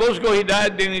نے جب اس کو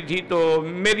ہدایت دینی تھی تو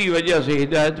میری وجہ سے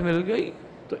ہدایت مل گئی۔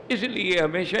 تو اس لیے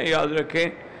ہمیشہ یاد رکھیں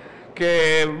کہ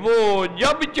وہ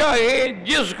جب چاہے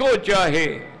جس کو چاہے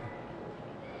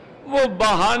وہ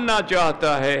بہانہ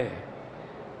چاہتا ہے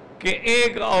کہ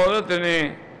ایک عورت نے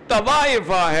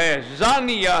طوائفہ ہے،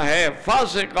 زانیہ ہے،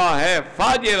 فاسقہ ہے،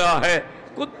 فاجرہ ہے،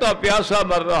 کتا پیاسا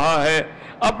مر رہا ہے،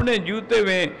 اپنے جوتے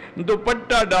میں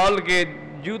دوپٹہ ڈال کے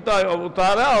جوتا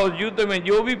اتارا اور جوتے میں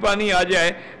جو بھی پانی آ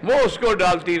جائے وہ اس کو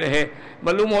ڈالتی رہے۔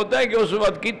 معلوم ہوتا ہے کہ اس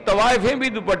وقت کی طوائفیں بھی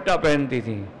دوپٹہ پہنتی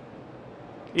تھیں،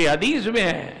 یہ حدیث میں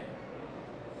ہے۔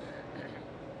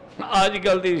 آج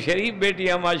کل دی شریف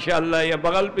بیٹیاں ماشاءاللہ یا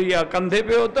بغل پہ یا کندھے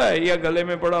پہ ہوتا ہے یا گلے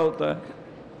میں پڑا ہوتا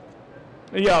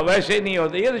ہے یا ویسے نہیں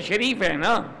ہوتا، یہ تو شریف ہے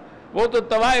نا، وہ تو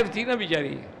طوائف تھی نا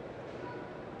بیچاری۔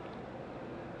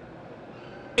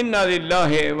 انا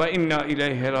للہ و انا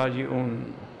الیہ راجعون،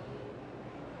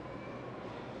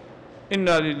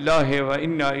 انا للہ و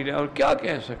انا الیہ۔ اور کیا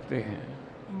کہہ سکتے ہیں،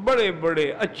 بڑے بڑے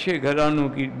اچھے گھرانوں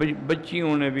کی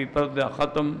بچیوں نے بھی پردہ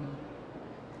ختم،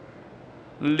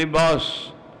 لباس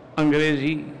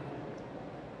انگریزی،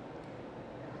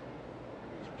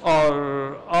 اور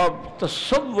آپ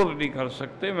تصور نہیں کر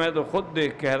سکتے۔ میں تو خود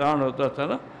دیکھ کے حیران ہوتا تھا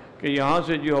نا کہ یہاں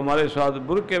سے جو ہمارے ساتھ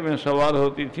برقعے میں سوار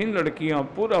ہوتی تھیں لڑکیاں،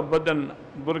 پورا بدن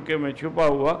برقعے میں چھپا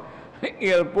ہوا،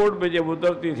 ایئرپورٹ پہ جب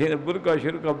اترتی تھی برقع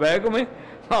شرقہ بیگ میں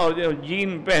اور جب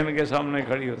جین پہن کے سامنے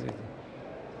کھڑی ہوتی تھی۔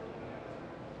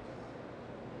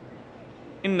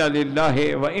 انا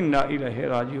للہ و انا الیہ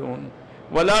راجعون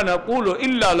ولا نقول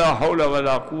الا لا حول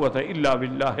ولا قوة الا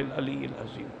باللہ العلی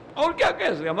العظیم۔ اور کیا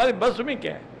کہہ سکتے، ہمارے بس میں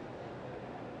کیا ہے؟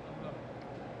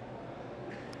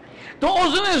 تو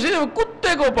اس نے صرف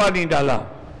کتے کو پانی ڈالا،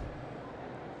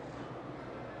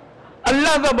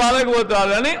 اللہ تبارک و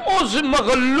تعالیٰ نے اس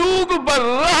مخلوق پر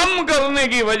رحم کرنے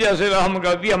کی وجہ سے رحم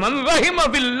کر دیا۔ من رحم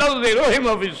فی الارض رحم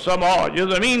فی السماء، جو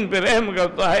زمین پہ رحم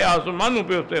کرتا ہے آسمانوں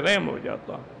پہ اس سے رحم ہو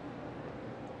جاتا۔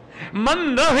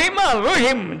 من رحم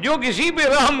رحم، جو کسی پہ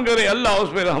رحم کرے اللہ اس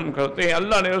پہ رحم کرتے ہیں۔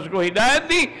 اللہ نے اس کو ہدایت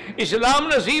دی، اسلام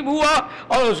نصیب ہوا،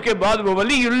 اور اس کے بعد وہ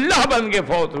ولی اللہ بن کے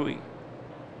فوت ہوئی۔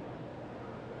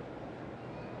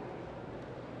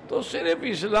 تو صرف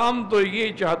اسلام تو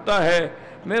یہ چاہتا ہے،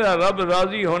 میرا رب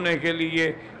راضی ہونے کے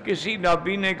لیے کسی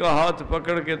نابینے کا ہاتھ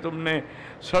پکڑ کے تم نے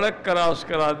سڑک کراس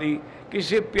کرا دی،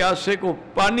 کسی پیاسے کو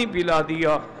پانی پلا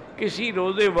دیا، کسی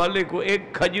روزے والے کو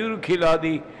ایک کھجور کھلا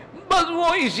دی، بس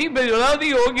وہ اسی پہ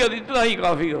راضی ہو گیا، اتنا ہی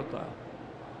کافی ہوتا ہے۔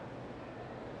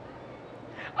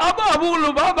 اب ابو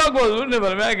لبابہ کو حضور نے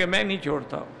فرمایا کہ میں نہیں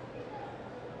چھوڑتا،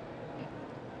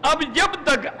 اب جب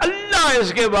تک اللہ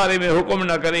اس کے بارے میں حکم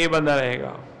نہ کرے یہ بندہ رہے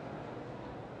گا۔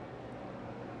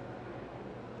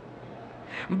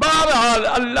 بہرحال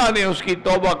اللہ نے اس کی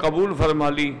توبہ قبول فرما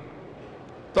لی،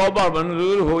 توبہ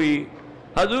منظور ہوئی،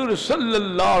 حضور صلی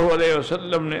اللہ علیہ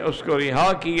وسلم نے اس کو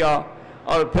رہا کیا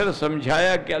اور پھر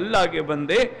سمجھایا کہ اللہ کے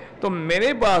بندے تم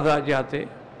میرے پاس آ جاتے،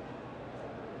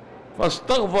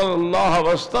 فاستغفر اللہ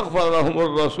واستغفر لهم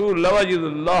الرسول لوجد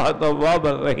اللہ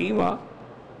توابا رحیما،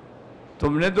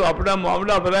 تم نے تو اپنا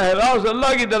معاملہ براہ راست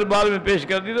اللہ کی دربار میں پیش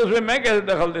کر دی، تو اس میں کیسے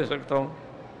دخل دے سکتا ہوں؟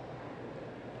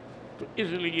 تو اس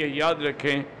لیے یاد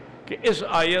رکھیں کہ اس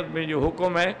آیت میں جو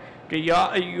حکم ہے کہ یا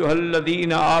ایھا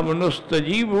الذین آمنوا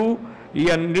استجیبوا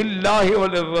للہ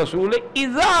وللرسول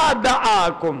اذا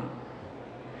دعاکم،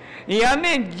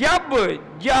 یعنی جب،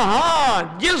 جہاں،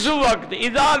 جس وقت،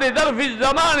 اذا لظرف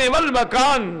الزمان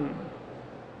والمکان،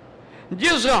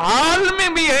 جس حال میں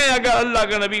بھی ہے اگر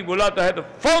اللہ کا نبی بلاتا ہے تو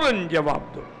فوراً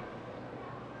جواب دو۔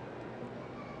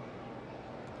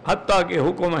 حتیٰ کہ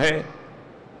حکم ہے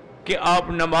کہ آپ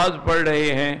نماز پڑھ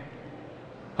رہے ہیں،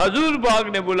 حضور پاک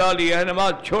نے بلا لیا ہے،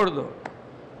 نماز چھوڑ دو،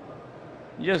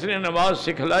 جس نے نماز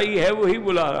سکھلائی ہے وہی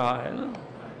بلا رہا ہے نا۔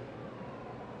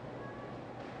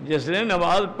 جس نے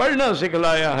نماز پڑھنا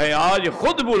سکھلایا ہے آج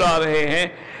خود بلا رہے ہیں.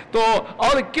 تو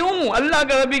اور کیوں اللہ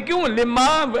کا نبی کیوں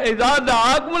لما اذا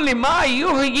دعاکم لما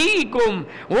یحییکم،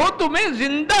 وہ تمہیں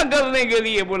زندہ کرنے کے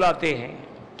لیے بلاتے ہیں.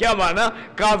 کیا معنی؟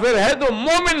 کافر ہے تو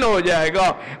مومن ہو جائے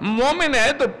گا، مومن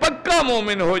ہے تو پکا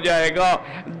مومن ہو جائے گا،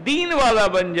 دین والا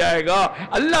بن جائے گا،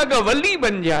 اللہ کا ولی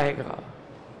بن جائے گا.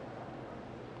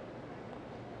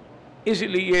 اس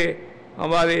لیے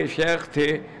ہمارے شیخ تھے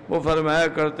وہ فرمایا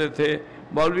کرتے تھے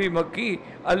مولوی مکی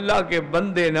اللہ کے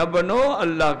بندے نہ بنو،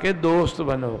 اللہ کے دوست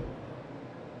بنو.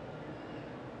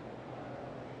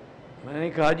 میں نے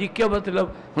کہا جی کیا مطلب؟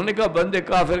 انہوں نے کہا بندے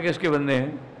کافر کس کے بندے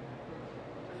ہیں؟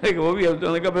 وہ بھی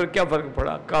انہوں نے کہا پھر کیا فرق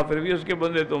پڑا، کافر بھی اس کے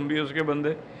بندے تم بھی اس کے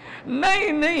بندے.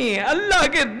 نہیں اللہ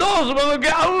کے دوست بنو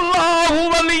کہ اللہ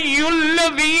ولی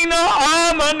الذین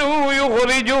آمنوا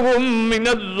یخرجہم من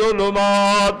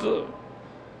الظلمات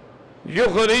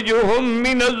یخرجہم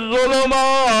من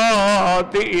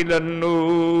الظلمات الی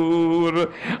النور.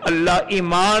 اللہ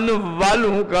ایمان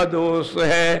والوں کا دوست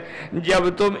ہے. جب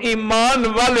تم ایمان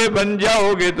والے بن جاؤ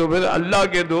گے تو پھر اللہ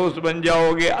کے دوست بن جاؤ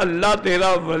گے، اللہ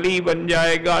تیرا ولی بن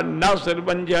جائے گا، ناصر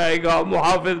بن جائے گا،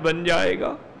 محافظ بن جائے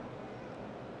گا.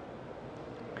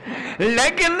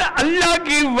 لیکن اللہ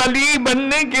کی ولی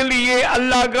بننے کے لیے،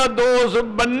 اللہ کا دوست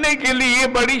بننے کے لیے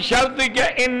بڑی شرط کیا؟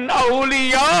 ان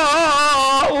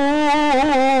اولیاء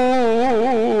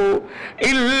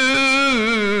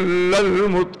الا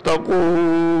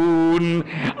المتقون.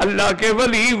 اللہ کے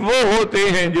ولی وہ ہوتے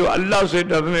ہیں جو اللہ سے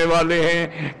ڈرنے والے ہیں.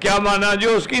 کیا معنی؟ جو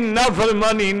اس کی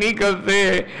نافرمانی نہیں کرتے،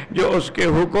 جو اس کے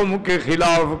حکم کے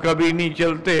خلاف کبھی نہیں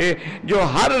چلتے، جو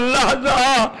ہر لحظہ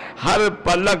ہر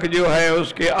پلک جو ہے اس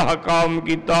کے احکام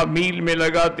کی تعمیل میں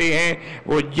لگاتے ہیں.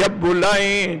 وہ جب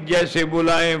بلائیں جیسے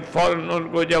بلائیں فوراً ان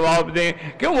کو جواب دیں.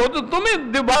 کیوں؟ وہ تو تمہیں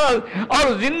دوبارہ اور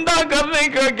زندہ کرنے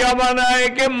کا کیا معنی ہے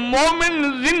کہ مومن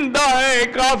زندہ ہے،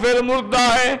 کافر مردہ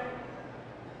ہے.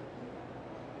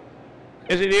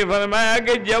 اس لیے فرمایا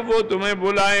کہ جب وہ تمہیں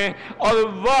بلائیں اور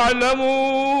وَاعْلَمُوا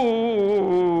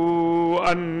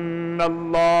أَنَّ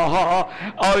اللَّهَ،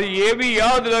 اور یہ بھی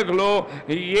یاد رکھ لو،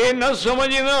 یہ نہ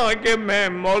سمجھنا کہ میں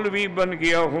مولوی بن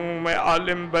گیا ہوں، میں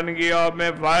عالم بن گیا،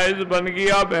 میں فائز بن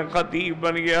گیا، میں خطیب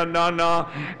بن گیا. نانا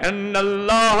ان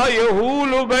اللہ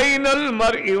یحول بین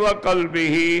المرء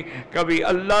وقلبہ، کبھی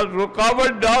اللہ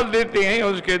رکاوٹ ڈال دیتے ہیں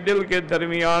اس کے دل کے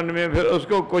درمیان میں، پھر اس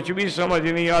کو کچھ بھی سمجھ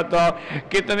نہیں آتا.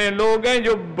 کتنے لوگ ہیں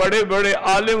جو بڑے بڑے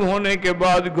عالم ہونے کے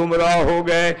بعد گمراہ ہو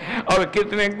گئے، اور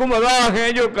کتنے گمراہ ہیں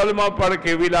جو کلمہ پڑھ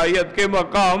کے ولایت کے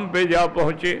مقام پہ جا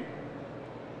پہنچے.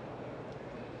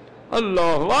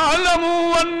 اللہ وَاعْلَمُوا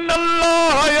أَنَّ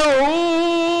اللَّهَ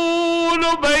يَحُولُ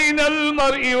بَيْنَ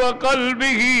الْمَرْءِ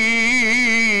وَقَلْبِهِ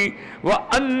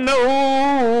وَأَنَّهُ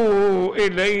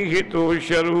إِلَيْهِ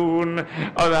تُحْشَرُونَ.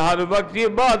 اور ہر وقت یہ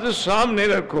بات سامنے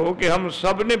رکھو کہ ہم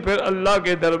سب نے پھر اللہ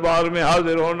کے دربار میں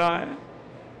حاضر ہونا ہے،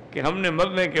 کہ ہم نے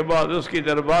مرنے کے بعد اس کی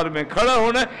دربار میں کھڑا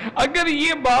ہونا ہے. اگر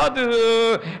یہ بات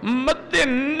مد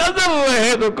نظر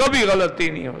رہے تو کبھی غلطی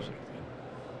نہیں ہو سکتی.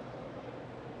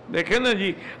 دیکھیں نا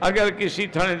جی، اگر کسی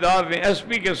تھانے دار نے ایس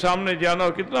پی کے سامنے جانا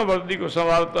ہو، کتنا وردی کو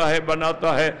سنوارتا ہے، بناتا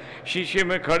ہے، شیشے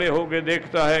میں کھڑے ہو کے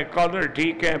دیکھتا ہے کالر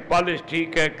ٹھیک ہے، پالش ٹھیک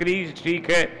ہے، کریز ٹھیک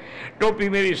ہے، ٹوپی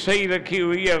میری صحیح رکھی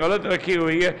ہوئی ہے، غلط رکھی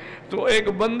ہوئی ہے. تو ایک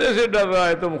بندے سے ڈر رہا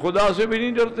ہے، تم خدا سے بھی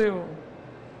نہیں ڈرتے ہو.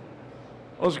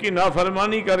 اس کی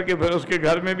نافرمانی کر کے پھر اس کے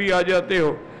گھر میں بھی آ جاتے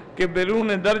ہو کہ بیرون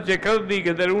درج کر دی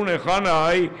کہ درون خانہ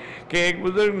آئی. کہ ایک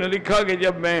بزرگ نے لکھا کہ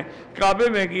جب میں کعبے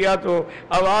میں گیا تو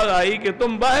آواز آئی کہ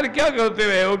تم باہر کیا کرتے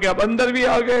رہے ہو، کہ اب اندر بھی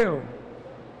آ گئے ہو،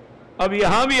 اب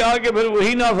یہاں بھی آ کے پھر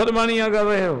وہی نافرمانیاں کر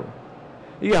رہے ہو،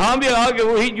 یہاں بھی آ کے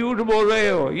وہی جھوٹ بول رہے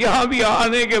ہو، یہاں بھی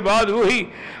آنے کے بعد وہی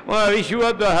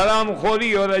رشوت اور حرام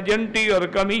خوری اور ایجنٹی اور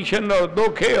کمیشن اور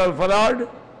دھوکے اور فراڈ.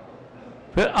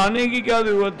 پھر آنے کی کیا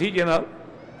ضرورت تھی جناب؟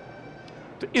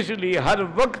 تو اس لیے ہر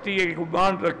وقت یہ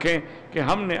گمان رکھیں کہ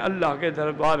ہم نے اللہ کے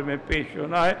دربار میں پیش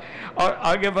ہونا ہے. اور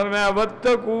آگے فرمایا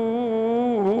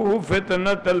وَاتَّقُوا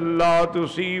فِتْنَةً لَا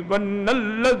تُصِيبَنَّ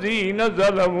الَّذِينَ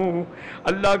ظَلَمُوا.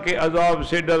 اللہ کے عذاب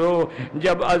سے ڈرو.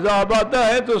 جب عذاب آتا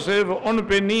ہے تو صرف ان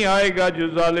پہ نہیں آئے گا جو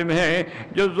ظالم ہیں،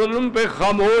 جو ظلم پہ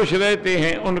خاموش رہتے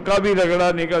ہیں ان کا بھی رگڑا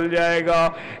نکل جائے گا.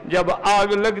 جب آگ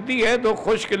لگتی ہے تو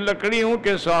خشک لکڑیوں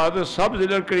کے ساتھ سبز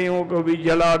لکڑیوں کو بھی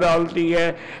جلا ڈالتی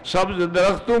ہے، سبز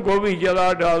درختوں کو بھی جلا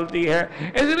ڈالتی ہے.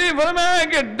 اس لیے فرمایا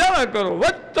کہ ڈرا کرو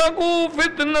وَاتَّقُوا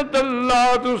فِتْنَةً لَا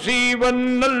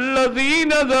تُصِيبَنَّ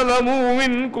الَّذِينَ ظَلَمُوا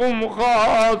مِنْكُمْ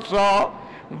خَاصَّةً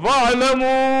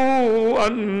وَاعْلَمُوا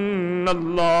أَنَّ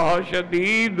اللَّهَ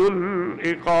شَدِيدُ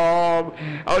الْعِقَابِ.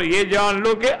 اور یہ جان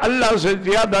لو کہ اللہ سے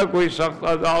زیادہ کوئی سخت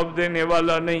عذاب دینے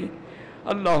والا نہیں.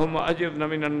 اللہم اجرنا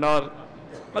من النار،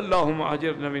 اللہم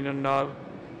اجرنا من النار.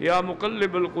 یا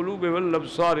مقلب القلوب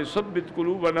والابصار ثبت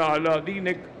قلوبنا علی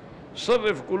دینک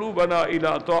صرف قلوبنا الی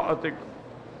طاعتک.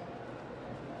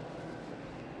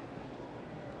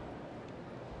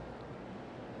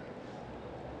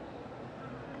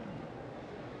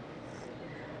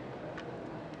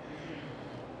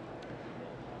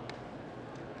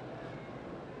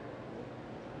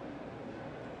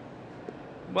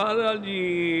 بہرحال جی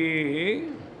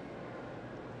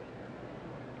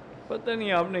پتہ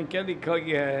نہیں آپ نے کیا لکھا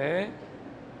گیا ہے.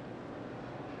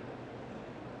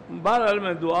 بہرحال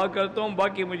میں دعا کرتا ہوں،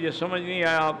 باقی مجھے سمجھ نہیں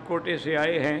آیا. آپ کوٹے سے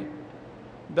آئے ہیں،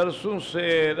 درسوں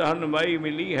سے رہنمائی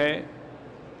ملی ہے،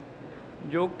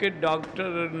 جو کہ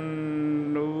ڈاکٹر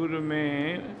نور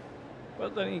میں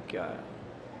پتہ نہیں کیا ہے،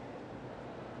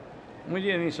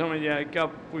 مجھے نہیں سمجھ آیا کیا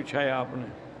پوچھا ہے آپ نے.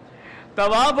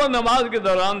 طواف اور نماز کے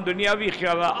دوران دنیاوی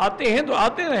خیالات آتے ہیں تو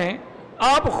آتے رہیں،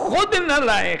 آپ خود نہ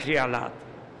لائیں خیالات.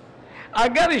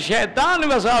 اگر شیطان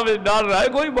وساوس ڈال رہا ہے،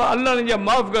 کوئی اللہ نے جب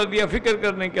معاف کر دیا، فکر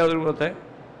کرنے کی ضرورت ہے.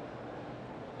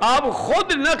 آپ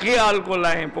خود نہ خیال کو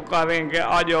لائیں، پکاریں کہ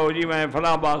آ جاؤ جی میں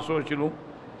فلاں بات سوچ لوں.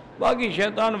 باقی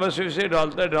شیطان وسوسے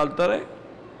ڈالتا رہے،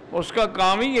 اس کا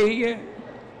کام ہی یہی ہے.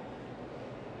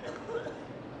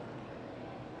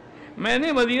 میں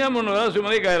نے مدینہ منورہ سے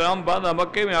عمرے کا احرام باندھا،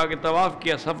 مکے میں آ کے طواف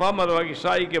کیا، صفا مروہ کی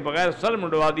سعی کے بغیر سر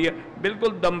منڈوا دیا،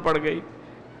 بالکل دم پڑ گئی.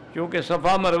 کیونکہ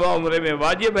صفا مروہ عمرے میں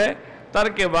واجب ہے،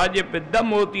 ترک واجب پہ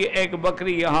دم ہوتی ہے. ایک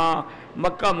بکری یہاں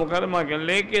مکہ مکرمہ کے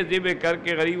لے کے ذبح کر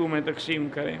کے غریبوں میں تقسیم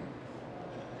کریں.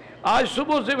 آج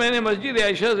صبح سے میں نے مسجد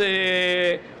عائشہ سے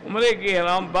عمرے کے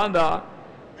احرام باندھا،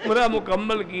 عمرہ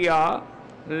مکمل کیا،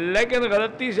 لیکن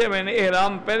غلطی سے میں نے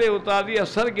احرام پہلے اتار دیا،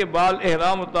 سر کے بال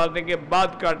احرام اتارنے کے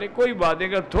بعد کاٹے. کوئی بات نہیں،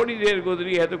 اگر تھوڑی دیر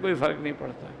گزری ہے تو کوئی فرق نہیں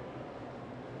پڑتا.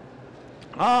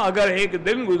 ہاں اگر ایک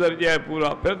دن گزر جائے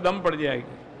پورا، پھر دم پڑ جائے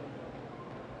گی.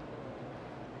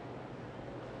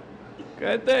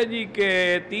 کہتا ہے جی کہ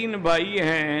 3 بھائی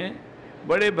ہیں،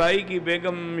 بڑے بھائی کی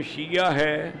بیگم شیعہ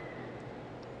ہے،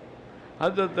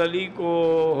 حضرت علی کو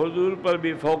حضور پر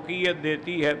بھی فوقیت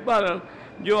دیتی ہے. بہرحال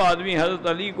جو آدمی حضرت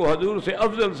علی کو حضور سے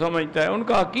افضل سمجھتا ہے، ان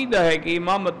کا عقیدہ ہے کہ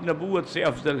امامت نبوت سے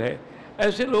افضل ہے.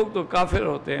 ایسے لوگ تو کافر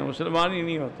ہوتے ہیں، مسلمان ہی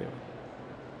نہیں ہوتے.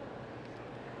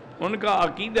 ان کا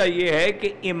عقیدہ یہ ہے کہ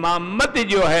امامت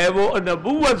جو ہے وہ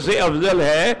نبوت سے افضل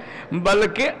ہے،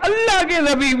 بلکہ اللہ کے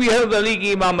نبی بھی حضرت علی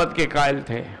کی امامت کے قائل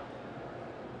تھے.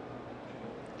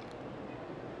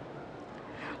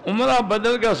 عمرہ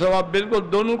بدل کا ثواب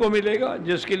بالکل دونوں کو ملے گا،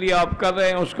 جس کے لیے آپ کر رہے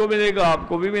ہیں اس کو ملے گا، آپ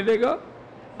کو بھی ملے گا.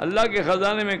 اللہ کے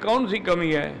خزانے میں کون سی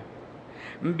کمی ہے؟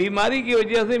 بیماری کی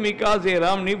وجہ سے میقات سے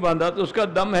احرام نہیں باندھا تو اس کا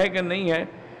دم ہے کہ نہیں ہے؟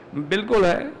 بالکل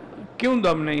ہے. کیوں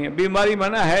دم نہیں ہے؟ بیماری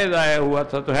منع حیض آیا ہوا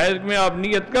تھا، تو حیض میں آپ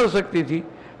نیت کر سکتی تھی،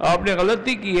 آپ نے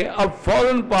غلطی کی ہے. اب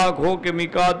فوراً پاک ہو کے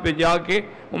میقات پہ جا کے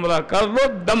عمرہ کر لو،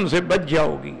 دم سے بچ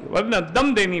جاؤ گی، ورنہ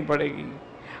دم دینی پڑے گی.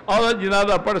 عورت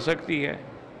جنازہ پڑھ سکتی ہے.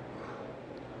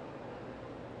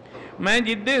 میں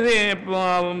جدے سے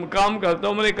کام کرتا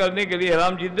ہوں، عمرے کرنے کے لیے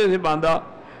احرام جدے سے باندھا.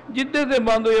 جدے سے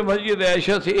باندھو یہ مسجد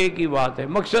عائشہ سے ایک ہی بات ہے،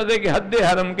 مقصد ہے کہ حد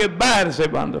حرم کے باہر سے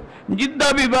باندھو.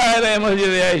 جدہ بھی باہر ہے،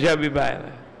 مسجد عائشہ بھی باہر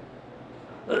ہے.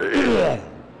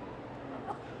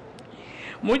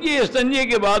 مجھے استنجے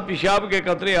کے بعد پیشاب کے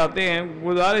قطرے آتے ہیں.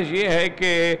 گزارش یہ ہے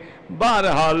کہ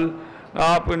بہرحال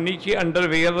آپ نیچے انڈر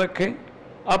ویئر رکھیں،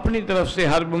 اپنی طرف سے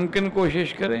ہر ممکن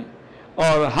کوشش کریں،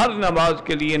 اور ہر نماز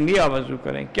کے لیے نیا وضو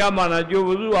کریں. کیا معنی؟ جو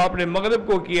وضو آپ نے مغرب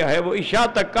کو کیا ہے وہ عشاء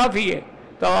تک کافی ہے.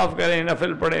 طواف کریں،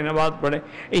 نفل پڑھیں، نماز پڑھیں.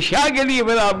 عشاء کے لیے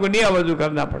پھر آپ کو نیا وضو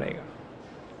کرنا پڑے گا.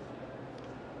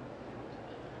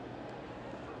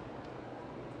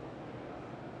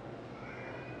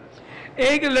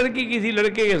 ایک لڑکی کسی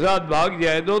لڑکے کے ساتھ بھاگ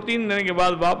جائے، 2-3 دن کے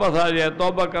بعد واپس آ جائے،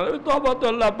 توبہ کرے. توبہ تو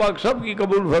اللہ پاک سب کی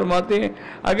قبول فرماتے ہیں.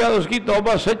 اگر اس کی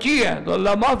توبہ سچی ہے تو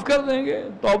اللہ معاف کر دیں گے.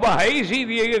 توبہ ہے اسی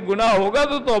لیے کہ گناہ ہوگا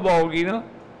تو توبہ ہوگی نا.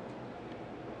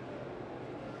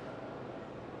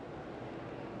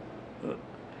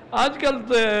 آج کل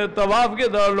طواف کے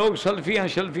دور لوگ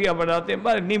شلفیاں بناتے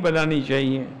ہیں، نہیں بنانی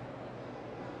چاہیے.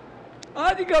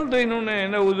 آج کل تو انہوں نے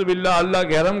نعوذ باللہ اللہ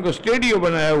کے حرم کو اسٹیڈیو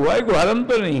بنایا ہوا ہے، کوئی حرم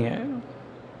تو نہیں ہے.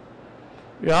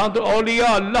 یہاں تو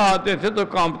اولیاء اللہ آتے تھے تو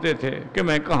کانپتے تھے کہ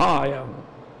میں کہاں آیا ہوں.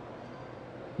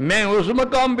 میں اس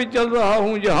مقام پہ چل رہا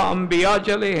ہوں جہاں انبیاء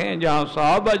چلے ہیں، جہاں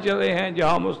صحابہ چلے ہیں،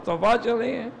 جہاں مصطفیٰ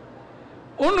چلے ہیں.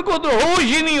 ان کو تو ہوش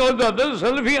ہی نہیں ہوتا تھا.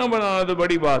 سیلفیاں بنانا تو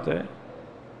بڑی بات ہے.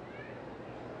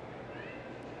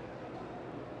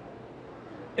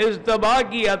 اجتباء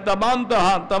کیا تمام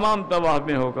طواف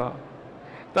میں ہوگا.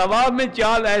 طواف میں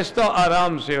چال آہستہ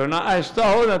آرام سے ہو، نہ آہستہ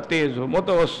ہو نہ تیز ہو،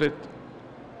 متوسط.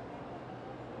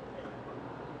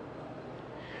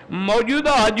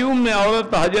 موجودہ ہجوم میں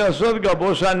عورت حجر اسود کا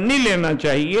بوسہ نہیں لینا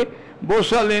چاہیے،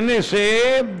 بوسہ لینے سے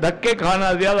دھکے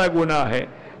کھانا زیادہ گناہ ہے،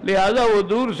 لہذا وہ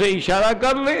دور سے اشارہ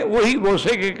کر لے، وہی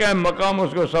بوسے کے قائم مقام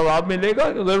اس کو ثواب ملے گا،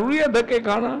 ضروری ہے دھکے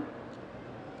کھانا؟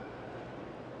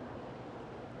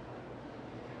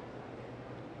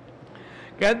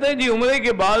 کہتے ہیں جی عمرے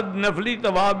کے بعد نفلی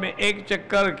طواف میں ایک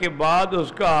چکر کے بعد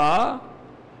اس کا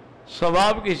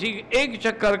ثواب، کسی ایک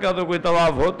چکر کا تو کوئی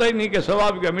طواف ہوتا ہی نہیں کہ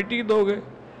ثواب کا مٹی دو گے،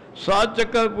 7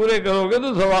 چکر پورے کرو گے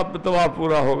تو طواف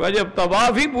پورا ہوگا، جب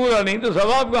طواف ہی پورا نہیں تو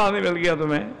ثواب کہاں سے مل گیا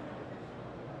تمہیں؟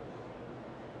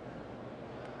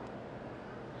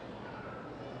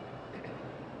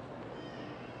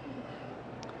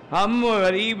 ہم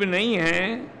غریب نہیں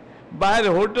ہیں، باہر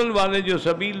ہوٹل والے جو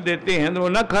سبیل دیتے ہیں تو وہ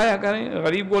نہ کھایا کریں،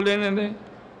 غریب کو لینے دیں۔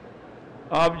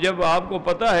 جب آپ کو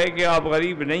پتہ ہے کہ آپ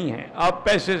غریب نہیں ہیں، آپ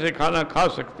پیسے سے کھانا کھا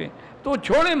سکتے ہیں تو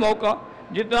چھوڑیں موقع،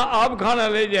 جتنا آپ کھانا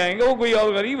لے جائیں گے وہ کوئی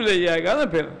اور غریب لے جائے گا نا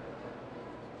پھر۔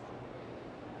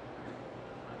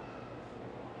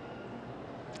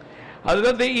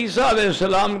 حضرت عیسیٰ علیہ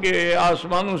السلام کے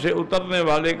آسمانوں سے اترنے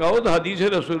والے کا وہ تو حدیث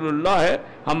رسول اللہ ہے،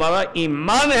 ہمارا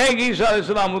ایمان ہے کہ عیسیٰ علیہ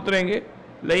السلام اتریں گے۔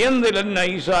 لَيَنزِلَنَّ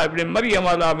عیسیٰ ابن مریم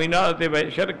علی مِنَارَةِ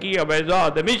شرقیہ بیضاء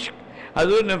دمشق،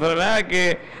 حضور نے فرمایا کہ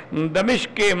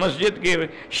دمشق کے مسجد کے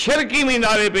شرقی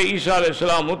مینارے پہ عیسیٰ علیہ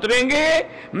السلام اتریں گے،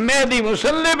 مہدی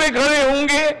مصلی پہ کھڑے ہوں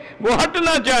گے، وہ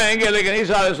ہٹنا چاہیں گے لیکن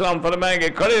عیسیٰ علیہ السلام فرمائیں گے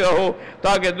کھڑے رہو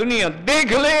تاکہ دنیا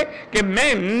دیکھ لے کہ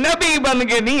میں نبی بن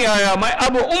کے نہیں آیا، میں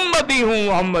اب امتی ہوں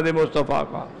محمد مصطفیٰ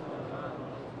کا۔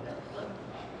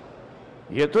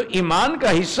 یہ تو ایمان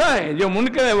کا حصہ ہے، جو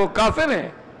منکر ہے وہ کافر ہے۔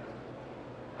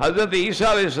 حضرت عیسیٰ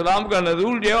علیہ السلام کا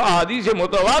نزول جو احادیث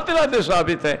متواترہ سے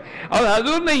ثابت ہے، اور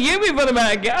حضور نے یہ بھی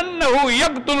فرمایا کہ انہو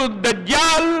یقتل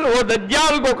الدجال، وہ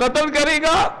دجال کو قتل کرے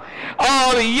گا،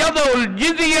 اور یدع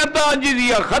الجزیہ،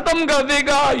 جزیہ ختم کر دے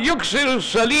گا، یکسر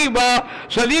الصلیب،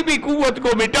 صلیبی قوت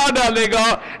کو مٹا ڈالے گا،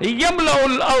 یملأ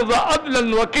الارض عدلا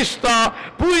وقسطا،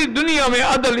 پوری دنیا میں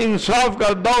عدل انصاف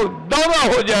کا دورہ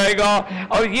ہو جائے گا،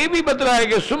 اور یہ بھی بتلایا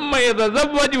کہ ثم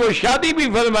یتزوج، وہ شادی بھی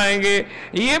فرمائیں گے،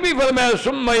 یہ بھی فرمایا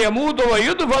ثم یموت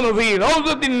ویدفن فی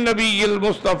روضۃ النبی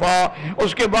المصطفیٰ،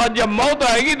 اس کے بعد جب موت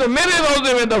آئے گی تو میرے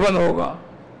روضے میں دفن ہوگا۔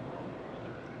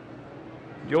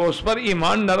 جو اس پر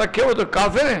ایمان نہ رکھے وہ تو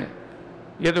کافر ہیں۔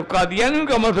 یہ تو قادیانیوں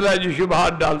کا مسئلہ ہے جو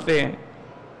شبہات ڈالتے ہیں۔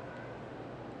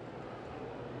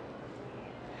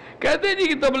 کہتے ہیں جی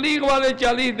کہ تبلیغ والے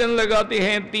 40 دن لگاتے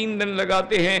ہیں، 3 دن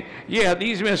لگاتے ہیں، یہ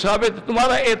حدیث میں ثابت،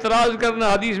 تمہارا اعتراض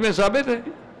کرنا حدیث میں ثابت ہے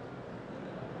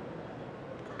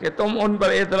کہ تم ان پر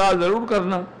اعتراض ضرور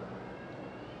کرنا؟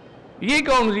 یہ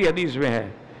کون سی حدیث میں ہے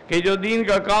کہ جو دین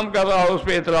کا کام کر رہا ہو اس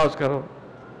پہ اعتراض کرو؟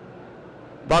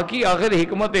 باقی آخر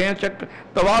حکمتیں ہیں،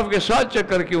 طواف کے 7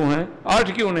 چکر کیوں ہیں،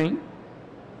 8 کیوں نہیں؟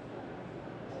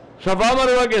 صفا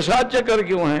مروہ کے 7 چکر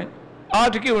کیوں ہیں،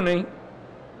 8 کیوں نہیں؟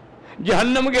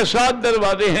 جہنم کے 7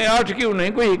 دروازے ہیں، 8 کیوں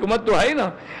نہیں؟ کوئی حکمت تو ہے نا۔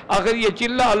 آخر یہ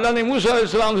چلہ اللہ نے موسیٰ علیہ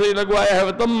السلام سے لگوایا ہے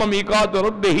وَتَمَّ مِیقَاتُ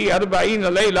رَبِّهِ 40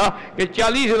 لیلہ، کہ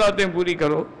 40 راتیں پوری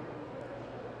کرو۔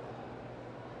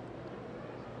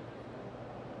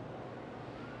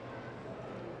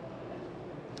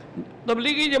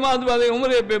 تبلیغی جماعت والے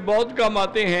عمرے پہ بہت کم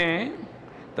آتے ہیں،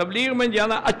 تبلیغ میں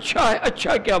جانا اچھا ہے۔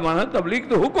 اچھا کیا مانا؟ تبلیغ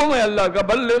تو حکم ہے اللہ کا،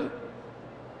 بلغ،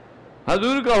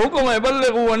 حضور کا حکم ہے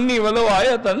بلغوا عنی ولو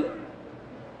آیۃ۔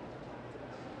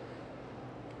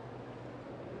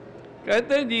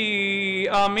 کہتے ہیں جی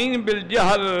آمین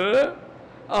بالجہر،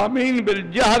 آمین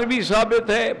بالجہر بھی ثابت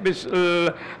ہے،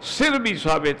 سر بھی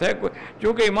ثابت ہے،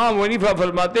 چونکہ امام حنیفہ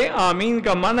فرماتے ہیں آمین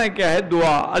کا معنی کیا ہے؟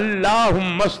 دعا،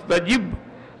 اللہم استجب،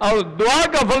 اور دعا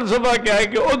کا فلسفہ کیا ہے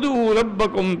کہ ادعوا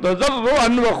ربکم تضرعا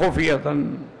وخفیۃ۔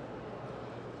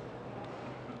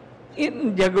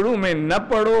 ان جھگڑوں میں نہ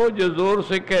پڑو، جو زور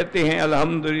سے کہتے ہیں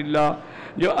الحمدللہ،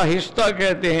 جو آہستہ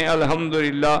کہتے ہیں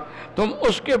الحمدللہ، تم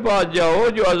اس کے پاس جاؤ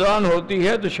جو اذان ہوتی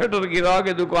ہے تو شٹر گرا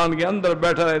کے دکان کے اندر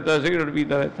بیٹھا رہتا ہے، سگریٹ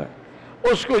پیتا رہتا ہے،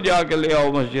 اس کو جا کے لے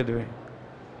آؤ مسجد میں۔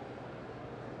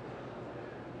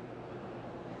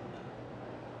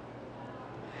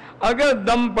 اگر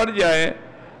دم پڑ جائے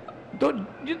تو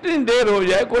جتنی دیر ہو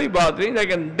جائے کوئی بات نہیں،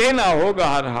 لیکن دینا ہوگا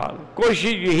ہر حال۔ کوشش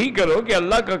یہی کرو کہ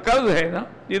اللہ کا قرض ہے نا،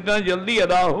 جتنا جلدی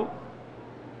ادا ہو۔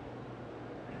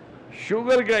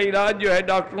 شوگر کا علاج جو ہے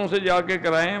ڈاکٹروں سے جا کے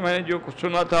کرائیں، میں نے جو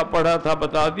سنا تھا پڑھا تھا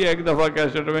بتا دیا ایک دفعہ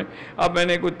کیسٹ میں۔ اب میں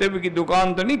نے کوئی طب کی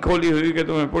دکان تو نہیں کھولی ہوئی کہ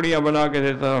تمہیں پڑیاں بنا کے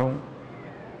دیتا رہوں۔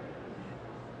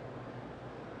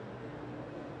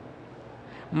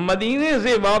 مدینے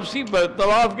سے واپسی پر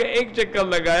طواف کا ایک چکر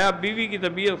لگایا، بیوی کی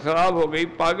طبیعت خراب ہو گئی،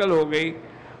 پاگل ہو گئی،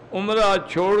 عمرہ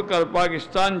چھوڑ کر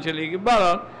پاکستان چلی گئی،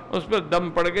 بہرحال اس پر دم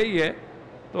پڑ گئی ہے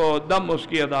تو دم اس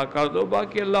کی ادا کر دو،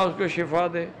 باقی اللہ اس کو شفا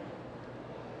دے۔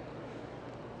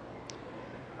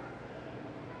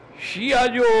 شیعہ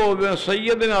جو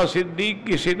سیدنا صدیق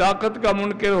کی صداقت کا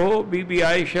منکر ہو، بی بی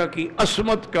عائشہ کی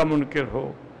عصمت کا منکر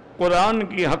ہو، قرآن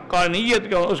کی حقانیت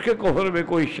کا، اس کے کفر میں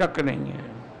کوئی شک نہیں ہے۔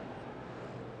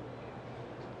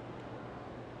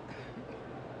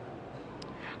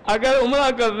 اگر عمرہ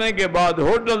کرنے کے بعد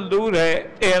ہوٹل دور ہے،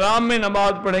 احرام میں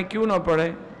نماز پڑھیں، کیوں نہ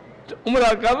پڑھیں؟ تو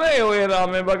عمرہ کر رہے ہو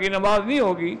احرام میں، باقی نماز نہیں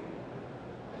ہوگی؟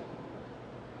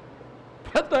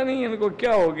 پتہ نہیں ان کو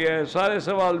کیا ہو گیا ہے، سارے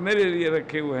سوال میرے لیے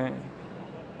رکھے ہوئے ہیں۔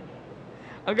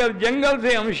 اگر جنگل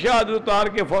سے ہم شاد اتار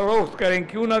کے فروخت کریں،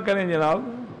 کیوں نہ کریں جناب؟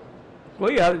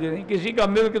 کوئی حرج نہیں، کسی کا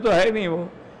ملک تو ہے نہیں وہ۔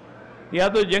 یا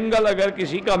تو جنگل اگر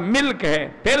کسی کا ملک ہے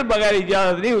پھر بغیر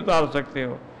اجازت نہیں اتار سکتے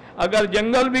ہو، اگر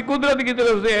جنگل بھی قدرت کی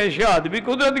طرف سے ہے، شاد بھی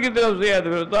قدرت کی طرف سے ہے، تو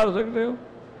پھر اتار سکتے ہو۔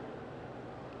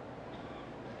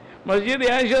 مسجد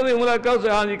عائشہ سے عمرہ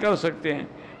ہاں جی کر سکتے ہیں۔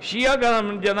 شیعہ کا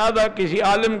جنازہ کسی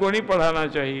عالم کو نہیں پڑھانا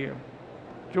چاہیے،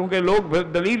 چونکہ لوگ پھر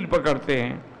دلیل پکڑتے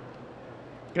ہیں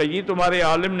کہ یہ تمہارے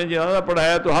عالم نے جنازہ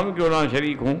پڑھایا تو ہم کیوں نہ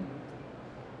شریک ہوں۔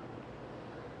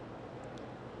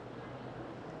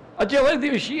 اچھا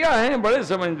ویسے شیعہ ہیں بڑے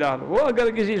سمجھدار، وہ اگر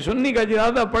کسی سنی کا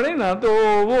جنازہ پڑھے نا تو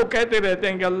وہ کہتے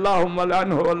رہتے ہیں کہ اللہم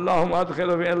لعنہ اللہم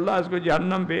ادخلہ، اللہ اس کو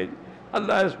جہنم بھیج،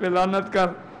 اللہ اس پہ لعنت کر۔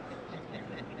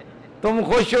 تم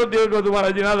خوش ہوتے ہو کہ تمہارا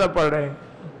جنازہ پڑھ رہے ہیں،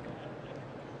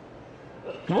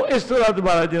 وہ اس طرح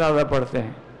تمہارا جنازہ پڑھتے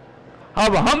ہیں۔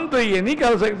 اب ہم تو یہ نہیں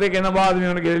کر سکتے کہ نماز میں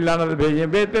ان کے لیے لعنت بھیجیں،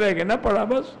 بہتر ہے کہ نہ پڑھا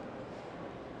بس۔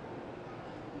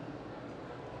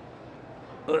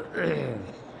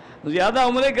 زیادہ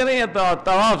عمرے کریں یا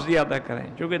طواف زیادہ کریں،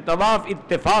 چونکہ طواف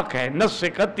اتفاق ہے، نص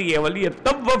قطعی ہے،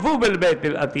 وَلْيَطَّوَّفُوا بِالْبَيْتِ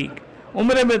الْعَتِيقِ۔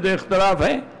 عمرے میں تو اختلاف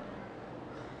ہے۔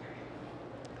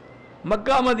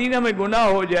 مکہ مدینہ میں گناہ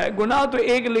ہو جائے، گناہ تو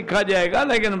ایک لکھا جائے گا،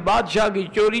 لیکن بادشاہ کی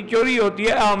چوری چوری ہوتی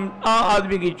ہے، عام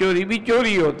آدمی کی چوری بھی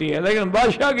چوری ہوتی ہے، لیکن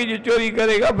بادشاہ کی جو چوری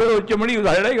کرے گا پھر وہ چمڑی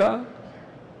ادھاڑے گا۔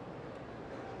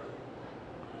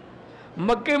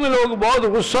 مکے میں لوگ بہت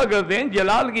غصہ کرتے ہیں،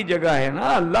 جلال کی جگہ ہے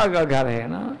نا، اللہ کا گھر ہے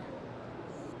نا۔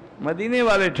 مدینے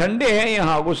والے ٹھنڈے ہیں،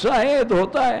 یہاں غصہ ہے تو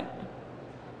ہوتا ہے،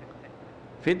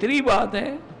 فطری بات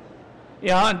ہے۔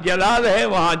 یہاں جلال ہے،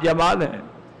 وہاں جمال ہے۔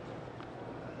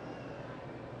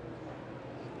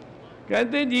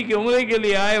 کہتے ہیں جی کہ عمرے کے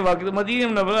لیے آئے وقت مدینہ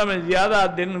منورہ میں زیادہ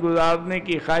دن گزارنے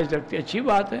کی خواہش رکھتے، اچھی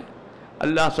بات ہے،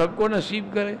 اللہ سب کو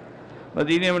نصیب کرے۔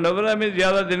 مدینہ منورہ میں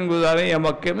زیادہ دن گزاریں یا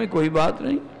مکے میں، کوئی بات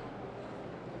نہیں۔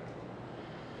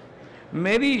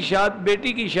 میری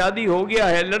بیٹی کی شادی ہو گیا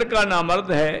ہے، لڑکا نامرد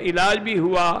ہے، علاج بھی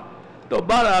ہوا، تو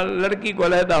بہرحال لڑکی کو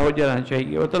علیحدہ ہو جانا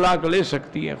چاہیے، وہ طلاق لے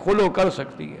سکتی ہے، خلو کر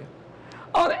سکتی ہے۔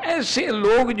 اور ایسے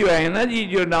لوگ جو ہیں نا جی،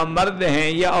 جو نامرد ہیں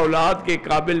یا اولاد کے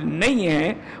قابل نہیں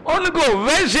ہیں، ان کو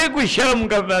ویسے کوئی شرم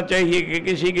کرنا چاہیے کہ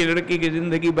کسی کی لڑکی کی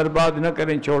زندگی برباد نہ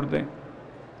کریں، چھوڑ دیں۔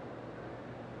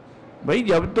 بھائی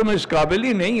جب تم اس قابل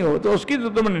ہی نہیں ہو تو اس کی تو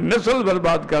تم نے نسل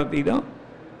برباد کر دی نا۔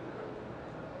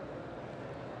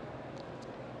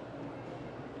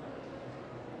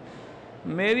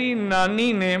 میری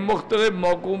نانی نے مختلف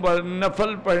موقعوں پر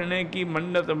نفل پڑھنے کی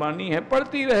منت مانی ہے،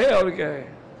 پڑھتی رہے اور کیا ہے۔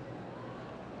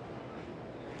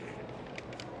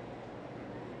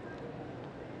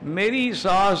 میری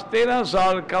ساس 13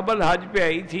 سال قبل حج پہ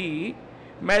آئی تھی،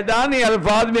 میدان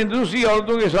عرفات میں دوسری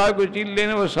عورتوں کے ساتھ کوئی چیز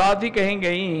لینے، وہ ساتھ ہی کہیں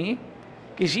گئیں،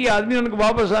 کسی آدمی نے ان کو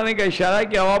واپس آنے کا اشارہ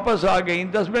کیا، واپس آ گئیں۔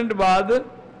 10 منٹ بعد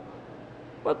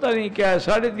پتہ نہیں کیا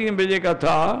 3:30 بجے کا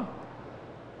تھا،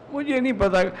 مجھے نہیں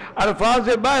پتا، عرفات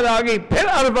سے باہر آ گئی، پھر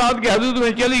عرفات کے حدود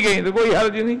میں چلی گئی، تو کوئی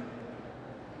حرج نہیں۔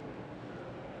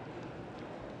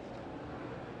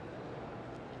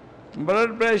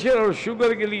 بلڈ پریشر اور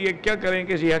شوگر کے لیے کیا کریں؟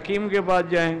 کسی حکیم کے پاس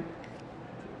جائیں۔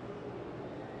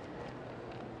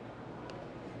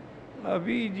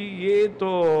 ابھی جی یہ تو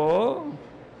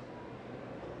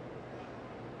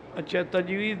اچھا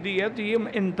تجویز دی ہے، تو یہ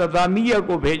انتظامیہ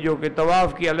کو بھیجو کہ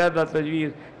طواف کی علیحدہ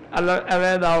تجویز،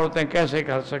 علیحدہ عورتیں کیسے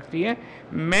کر سکتی ہیں۔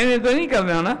 میں نے تو نہیں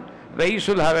کرنا نا، رئیس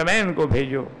الحرمین کو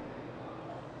بھیجو۔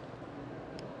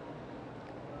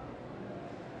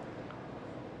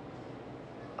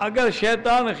 اگر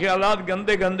شیطان خیالات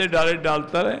گندے گندے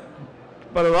ڈالتا رہے،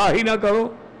 پرواہ ہی نہ کرو،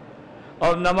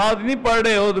 اور نماز نہیں پڑھ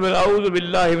رہے ہو تو پھر اعوذ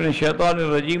باللہ من الشیطان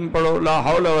الرجیم پڑھو، لا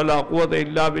حول ولا قوت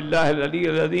الا باللہ العلی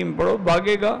العظیم پڑھو،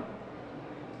 بھاگے گا۔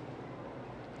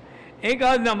 ایک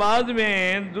آدھ نماز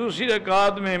میں دوسری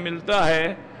رکعت میں ملتا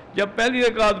ہے، جب پہلی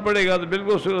رکعت پڑھے گا تو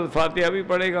بالکل سورۃ فاتحہ بھی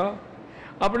پڑھے گا۔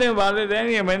 اپنے والدین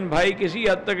یا بہن بھائی کسی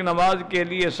حد تک نماز کے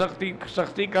لیے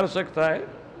سختی کر سکتا ہے۔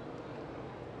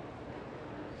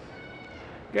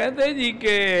 کہتے ہیں جی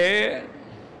کہ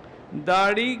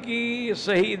داڑھی کی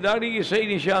صحیح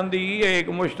نشاندہی ہے، ایک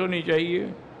مشت ہونی چاہیے،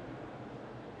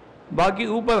 باقی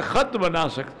اوپر خط بنا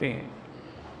سکتے ہیں۔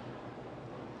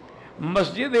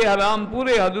 مسجد حرام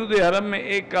پورے حدود حرم میں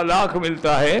 1 لاکھ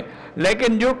ملتا ہے،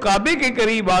 لیکن جو کعبے کے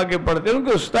قریب آگے پڑھتے ہیں ان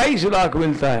کو 27 لاکھ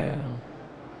ملتا ہے۔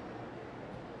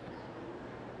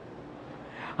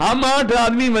 ہم 8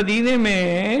 آدمی مدینے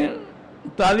میں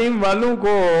تعلیم والوں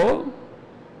کو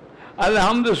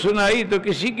الحمد سنائی تو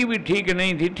کسی کی بھی ٹھیک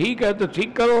نہیں تھی، ٹھیک ہے تو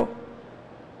ٹھیک کرو۔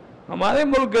 ہمارے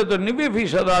ملک کے تو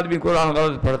 90% آدمی قرآن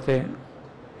غلط پڑھتے ہیں۔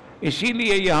 اسی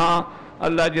لیے یہاں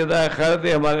اللہ جزائے خیر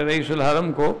دے ہمارے رئیس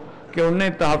الحرم کو کہ انہوں نے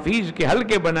تحفیظ کے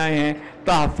حلقے بنائے ہیں،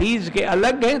 تحفیظ کے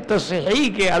الگ ہیں، تصحیح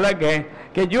کے الگ ہیں،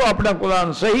 کہ جو اپنا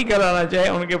قرآن صحیح کرانا چاہے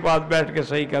ان کے پاس بیٹھ کے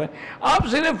صحیح کریں۔ آپ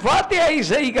صرف فاتحہ ہی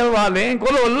صحیح کروا لیں،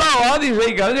 قل اللہ احد ہی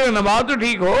صحیح کریں، جو نماز تو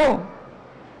ٹھیک ہو۔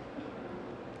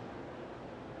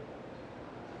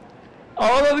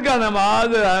 عورت کا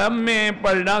نماز حرم میں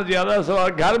پڑھنا زیادہ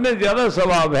ثواب، گھر میں زیادہ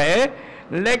ثواب ہے،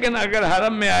 لیکن اگر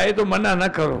حرم میں آئے تو منع نہ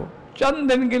کرو۔ چند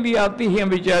دن کے لیے آتی ہیں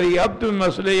بیچاری، اب تمہیں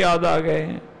مسئلے یاد آ گئے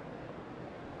ہیں۔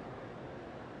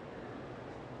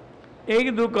 ایک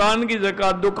دکان کی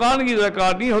زکوٰۃ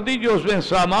نہیں ہوتی، جو اس میں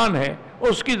سامان ہے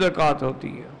اس کی زکوٰۃ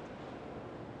ہوتی ہے۔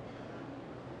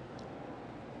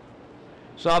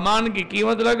 سامان کی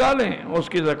قیمت لگا لیں، اس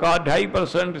کی زکوٰۃ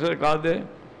 2.5% زکوٰۃ دیں۔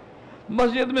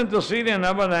 مسجد میں تصویریں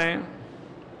نہ بنائیں۔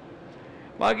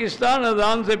 پاکستان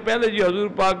اذان سے پہلے جو حضور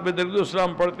پاک پہ درود و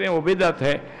سلام پڑھتے ہیں وہ بدعت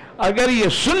ہے۔ اگر یہ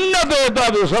سنت ہوتا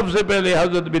تو سب سے پہلے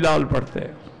حضرت بلال پڑھتے۔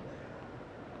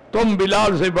 تم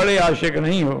بلال سے بڑے عاشق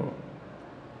نہیں ہو۔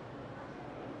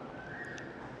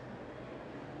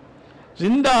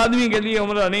 زندہ آدمی کے لیے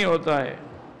عمرہ نہیں ہوتا ہے۔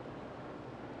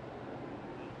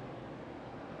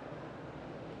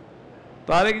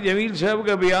 طارق جمیل صاحب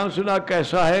کا بیان سنا،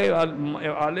 کیسا ہے؟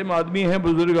 عالم آدمی ہیں،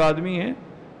 بزرگ آدمی ہیں۔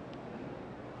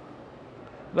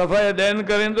 رفع یدین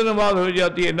کریں تو نماز ہو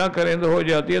جاتی ہے، نہ کریں تو ہو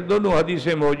جاتی ہے، دونوں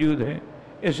حدیثیں موجود ہیں۔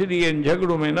 اس لیے ان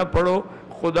جھگڑوں میں نہ پڑو،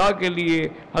 خدا کے لیے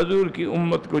حضور کی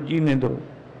امت کو جینے دو۔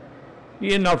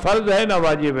 یہ نہ فرض ہے نہ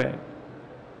واجب ہے۔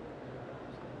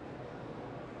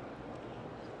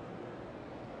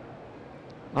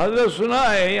 حضرت سنا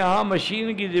ہے یہاں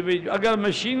مشین کی ذبح، اگر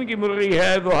مشین کی مرغی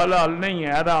ہے تو حلال نہیں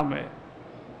ہے، حرام ہے۔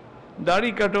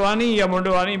 داڑھی کٹوانی یا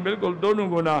منڈوانی بالکل دونوں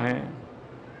گناہ ہیں۔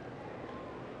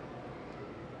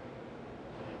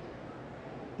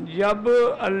 جب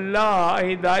اللہ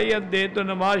ہدایت دے تو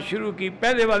نماز شروع کی،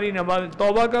 پہلے والی نماز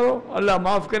توبہ کرو، اللہ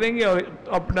معاف کریں گے، اور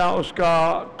اپنا اس کا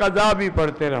قضا بھی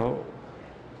پڑھتے رہو۔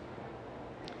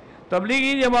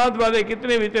 تبلیغی جماعت والے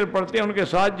کتنے وتر پڑھتے ہیں، ان کے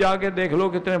ساتھ جا کے دیکھ لو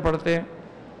کتنے پڑھتے ہیں۔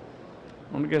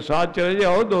 ان کے ساتھ چلے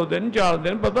جاؤ 2 دن 4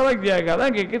 دن، پتہ لگ جائے گا نا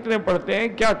کہ کتنے پڑھتے ہیں،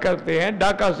 کیا کرتے ہیں،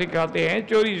 ڈاکہ سکھاتے ہیں،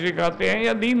 چوری سکھاتے ہیں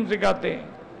یا دین سکھاتے ہیں۔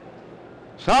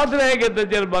 ساتھ رہ کے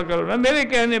تجربہ کرو نا، میرے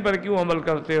کہنے پر کیوں عمل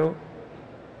کرتے ہو؟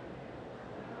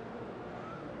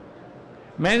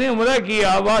 میں نے عمرہ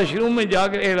کیا، واش روم میں جا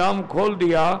کر احرام کھول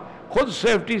دیا، خود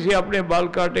سیفٹی سے اپنے بال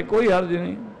کاٹے، کوئی حرج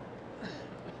نہیں۔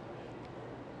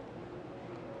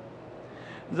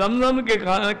 زمزم کے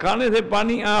کھانے سے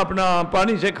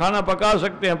پانی سے کھانا پکا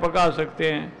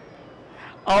سکتے ہیں۔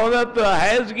 عورت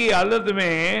حیض کی حالت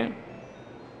میں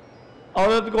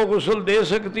عورت کو غسل دے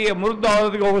سکتی ہے، مردہ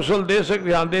عورت کو غسل دے سکتی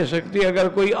ہے، ہاں دے سکتی ہے، اگر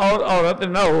کوئی اور عورت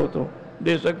نہ ہو تو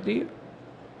دے سکتی ہے۔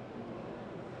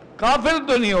 کافر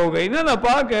تو نہیں ہو گئی نا،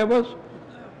 ناپاک ہے بس۔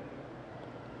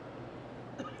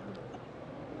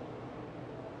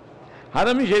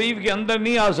 حرم شریف کے اندر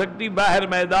نہیں آ سکتی، باہر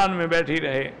میدان میں بیٹھی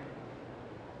رہے۔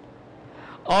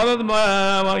 عورت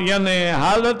یعنی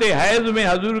حالت حیض میں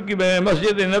حضور کی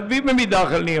مسجد نبوی میں بھی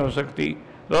داخل نہیں ہو سکتی،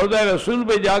 روضہ رسول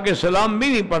پہ جا کے سلام بھی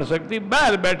نہیں پڑھ سکتی،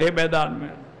 باہر بیٹھے میدان میں۔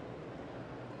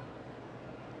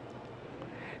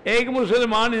 ایک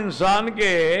مسلمان انسان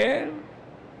کے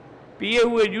پیے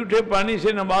ہوئے جھوٹے پانی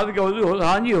سے نماز کا وضو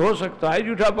ہاں جی ہو سکتا ہے،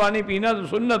 جھوٹا پانی پینا تو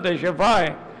سنت ہے، شفا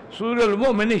ہے، سورہ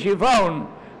المؤمن شفا۔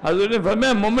 حضور نے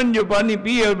فرمایا مومن جو پانی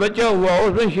پیے اور بچا ہوا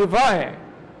اس میں شفا ہے۔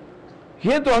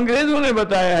 یہ تو انگریزوں نے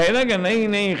بتایا ہے نا کہ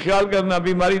نہیں خیال کرنا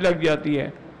بیماری لگ جاتی ہے،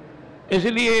 اس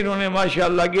لیے انہوں نے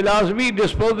ماشاءاللہ گلاس بھی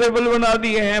ڈسپوزیبل بنا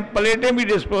دیے ہیں، پلیٹیں بھی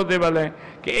ڈسپوزیبل ہیں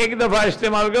کہ ایک دفعہ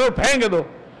استعمال کرو پھینک دو،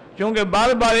 کیونکہ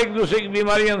بار بار ایک دوسرے کی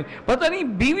بیماریاں، پتہ نہیں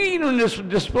بیوی انہوں نے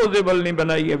ڈسپوزیبل نہیں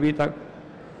بنائی ابھی تک۔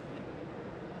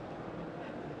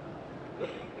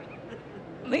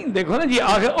 نہیں دیکھو نا جی،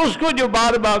 آخر اس کو جو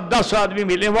بار بار 10 آدمی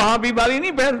ملے وہاں بیماری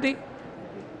نہیں پھیلتی۔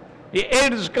 یہ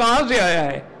ایڈز کہاں سے آیا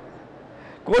ہے؟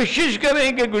 کوشش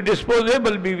کریں کہ کوئی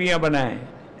ڈسپوزیبل بیویاں بنائیں۔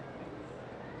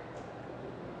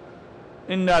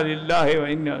 انا للہ و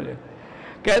انا الیہ۔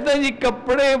 کہتے ہیں جی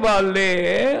کپڑے والے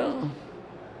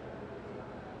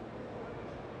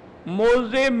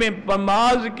موزے میں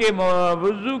نماز کے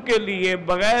وضو کے لیے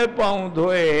بغیر پاؤں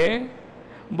دھوئے،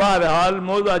 بہرحال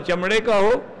موزہ چمڑے کا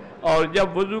ہو، اور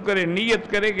جب وضو کرے نیت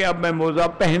کرے کہ اب میں موزہ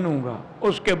پہنوں گا،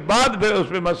 اس کے بعد پھر اس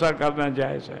پہ مسح کرنا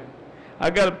جائز ہے۔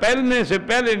 اگر پہننے سے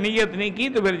پہلے نیت نہیں کی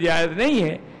تو پھر جائز نہیں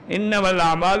ہے۔ انما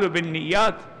الاعمال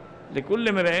بالنیات لکل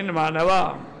امرئ ما نویٰ۔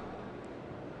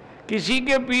 کسی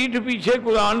کے پیٹھ پیچھے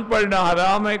قرآن پڑھنا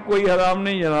حرام ہے؟ کوئی حرام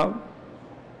نہیں جناب۔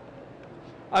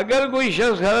 اگر کوئی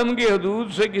شخص حرم کی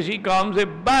حدود سے کسی کام سے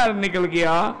باہر نکل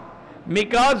گیا،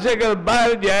 میقات سے اگر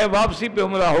باہر جائے، واپسی پہ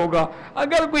عمرہ ہوگا۔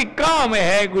 اگر کوئی کام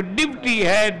ہے، کوئی ڈیوٹی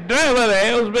ہے، ڈرائیور ہے،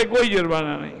 اس پہ کوئی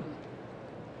جرمانہ نہیں۔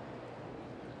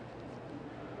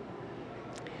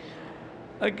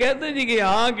 اور کہتے جی کہ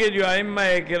یہاں کے جو ائمہ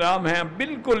کرام ہیں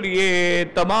بالکل یہ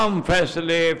تمام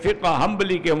فیصلے فقہ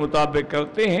حنبلی کے مطابق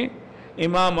کرتے ہیں۔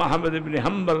 امام احمد بن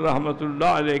حنبل رحمۃ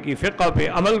اللہ علیہ کی فقہ پہ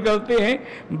عمل کرتے ہیں،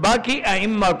 باقی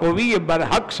ائمہ کو بھی یہ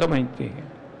برحق سمجھتے ہیں۔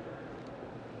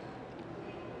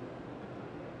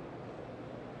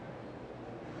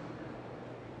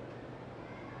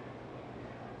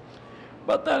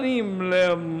 پتہ نہیں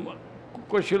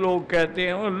کچھ لوگ کہتے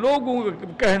ہیں، اور لوگوں کے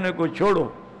کہنے کو چھوڑو،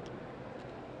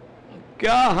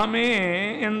 کیا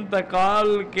ہمیں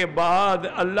انتقال کے بعد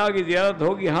اللہ کی زیارت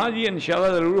ہوگی؟ ہاں جی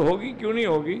انشاءاللہ ضرور ہوگی، کیوں نہیں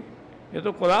ہوگی؟ یہ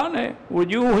تو قرآن ہے،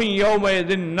 وجوہ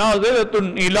یومئذ ناظرۃ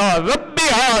الی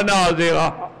ربہا ناظرہ۔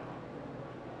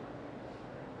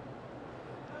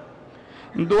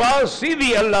 دعا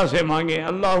سیدھی اللہ سے مانگیں،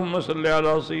 اللہم صلی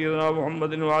علی سیدنا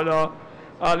محمد وعلی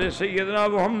آل سیدنا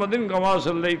محمد کما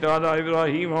صلیت علی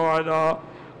ابراہیم وعلی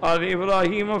آل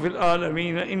ابراہیم فی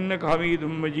العالمین انک حمید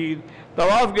مجید۔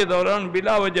 طواف کے دوران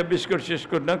بلا وجہ بسکٹ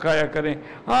شسکٹ نہ کھایا کریں۔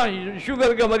 ہاں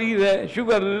شوگر کا مریض ہے،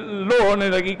 شوگر لو ہونے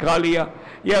لگی، کھا لیا،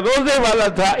 یا روزے والا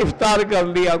تھا افطار کر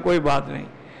لیا، کوئی بات نہیں۔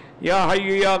 یا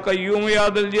حی یا قیوم یا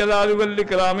ذا الجلال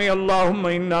والاکرام اللہم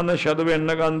انا نشہد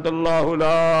بانک انت اللہ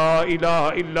لا الہ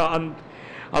الا انت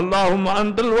اللہم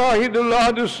انت الواحد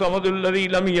الاحد الصمد الذی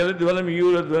لم یلد ولم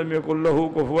یولد ولم یکن لہ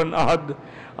کفوا احد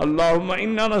اللہم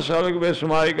انا نسألک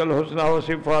باسمائک الحسنی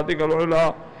وصفاتک العلی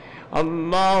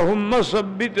اللہم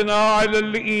ثبتنا علی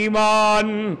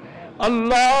الایمان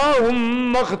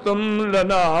اللہم اختم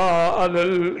لنا علی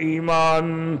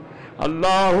الایمان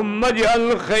اللہم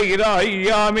اجعل خیر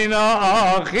ایامنا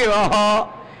آخرہا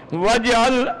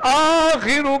واجعل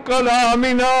آخر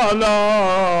کلامنا لا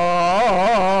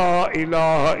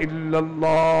الہ الا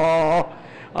اللہ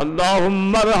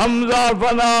اللہم ارحم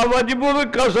ضعفنا واجبر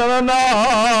کسرنا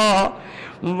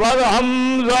وارحم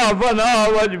ضعفنا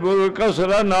واجبر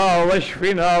کسرنا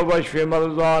واشفنا واشف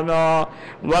مرضانا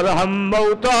وارحم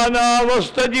موتانا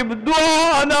واستجب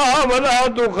دعانا ولا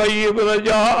تخيب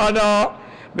رجاءنا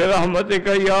برحمتک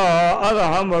یا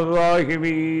ارحم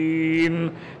الراحمین۔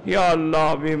 یا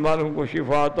اللہ بیماروں کو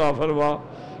شفا عطا فرما،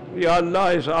 یا اللہ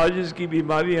اس عاجز کی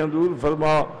بیماریاں دور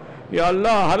فرما، یا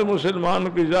اللہ ہر مسلمان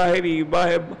کی ظاہری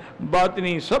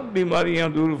باطنی سب بیماریاں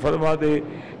دور فرما دے،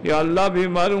 یا اللہ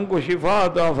بیماروں کو شفا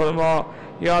عطا فرما،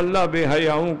 یا اللہ بے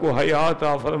حیاؤں کو حیا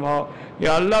عطا فرما،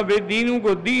 یا اللہ بے دینوں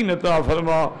کو دین عطا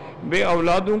فرما، بے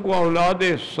اولادوں کو اولاد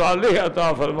صالح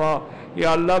عطا فرما،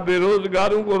 یا اللہ بے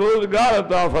روزگاروں کو روزگار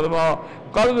عطا فرما،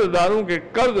 قرض داروں کے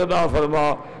قرض عطا فرما،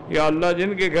 یا اللہ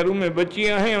جن کے گھروں میں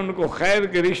بچیاں ہیں ان کو خیر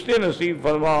کے رشتے نصیب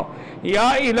فرما، یا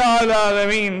الہ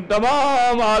العالمین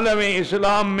تمام عالم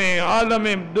اسلام میں، عالم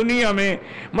دنیا میں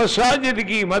مساجد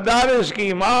کی، مدارس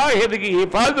کی، معاہد کی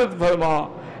حفاظت فرما،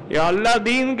 یا اللہ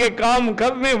دین کے کام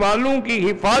کرنے والوں کی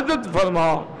حفاظت فرما،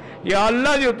 یا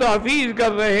اللہ جو تحفیظ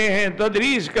کر رہے ہیں،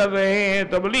 تدریس کر رہے ہیں،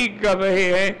 تبلیغ کر رہے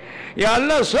ہیں، یا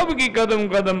اللہ سب کی قدم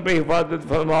قدم پہ حفاظت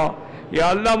فرما، یا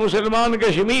اللہ مسلمان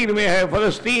کشمیر میں ہے،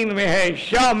 فلسطین میں ہے،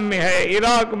 شام میں ہے،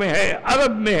 عراق میں ہے،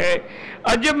 عرب میں ہے،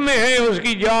 عجب میں ہے، اس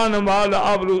کی جان مال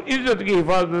آبرو عزت کی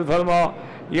حفاظت فرما،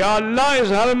 یا اللہ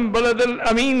اس حرم بلد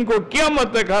الامین کو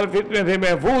قیامت تک ہر فتنے سے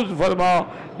محفوظ فرما،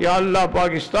 یا اللہ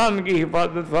پاکستان کی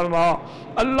حفاظت فرما۔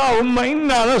 اللہم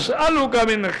انا نسألک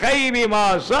من خیر ما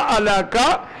سألک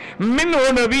منہ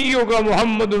نبیک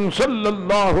محمد صلی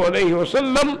اللہ علیہ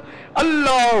وسلم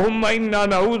اللہم انا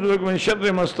نعوذ بک من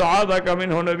شر ما استعاذک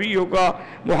منہ نبیک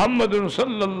محمد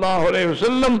صلی اللہ علیہ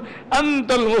وسلم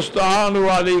انت المستعان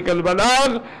وعلیک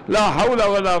البلاغ لا حول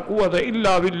ولا قوة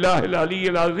الا باللہ العلی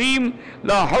العظیم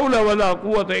لا حول ولا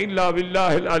قوة الا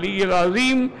باللہ العلی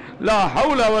العظیم لا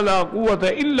حول ولا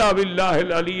قوة الا باللہ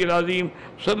العلی العظیم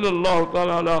صلی اللہ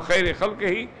تعالی علی خیر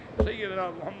خلقہ سیدنا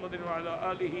محمد وعلی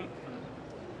آلہ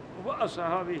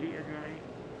وأصحابہ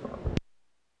اجمعین۔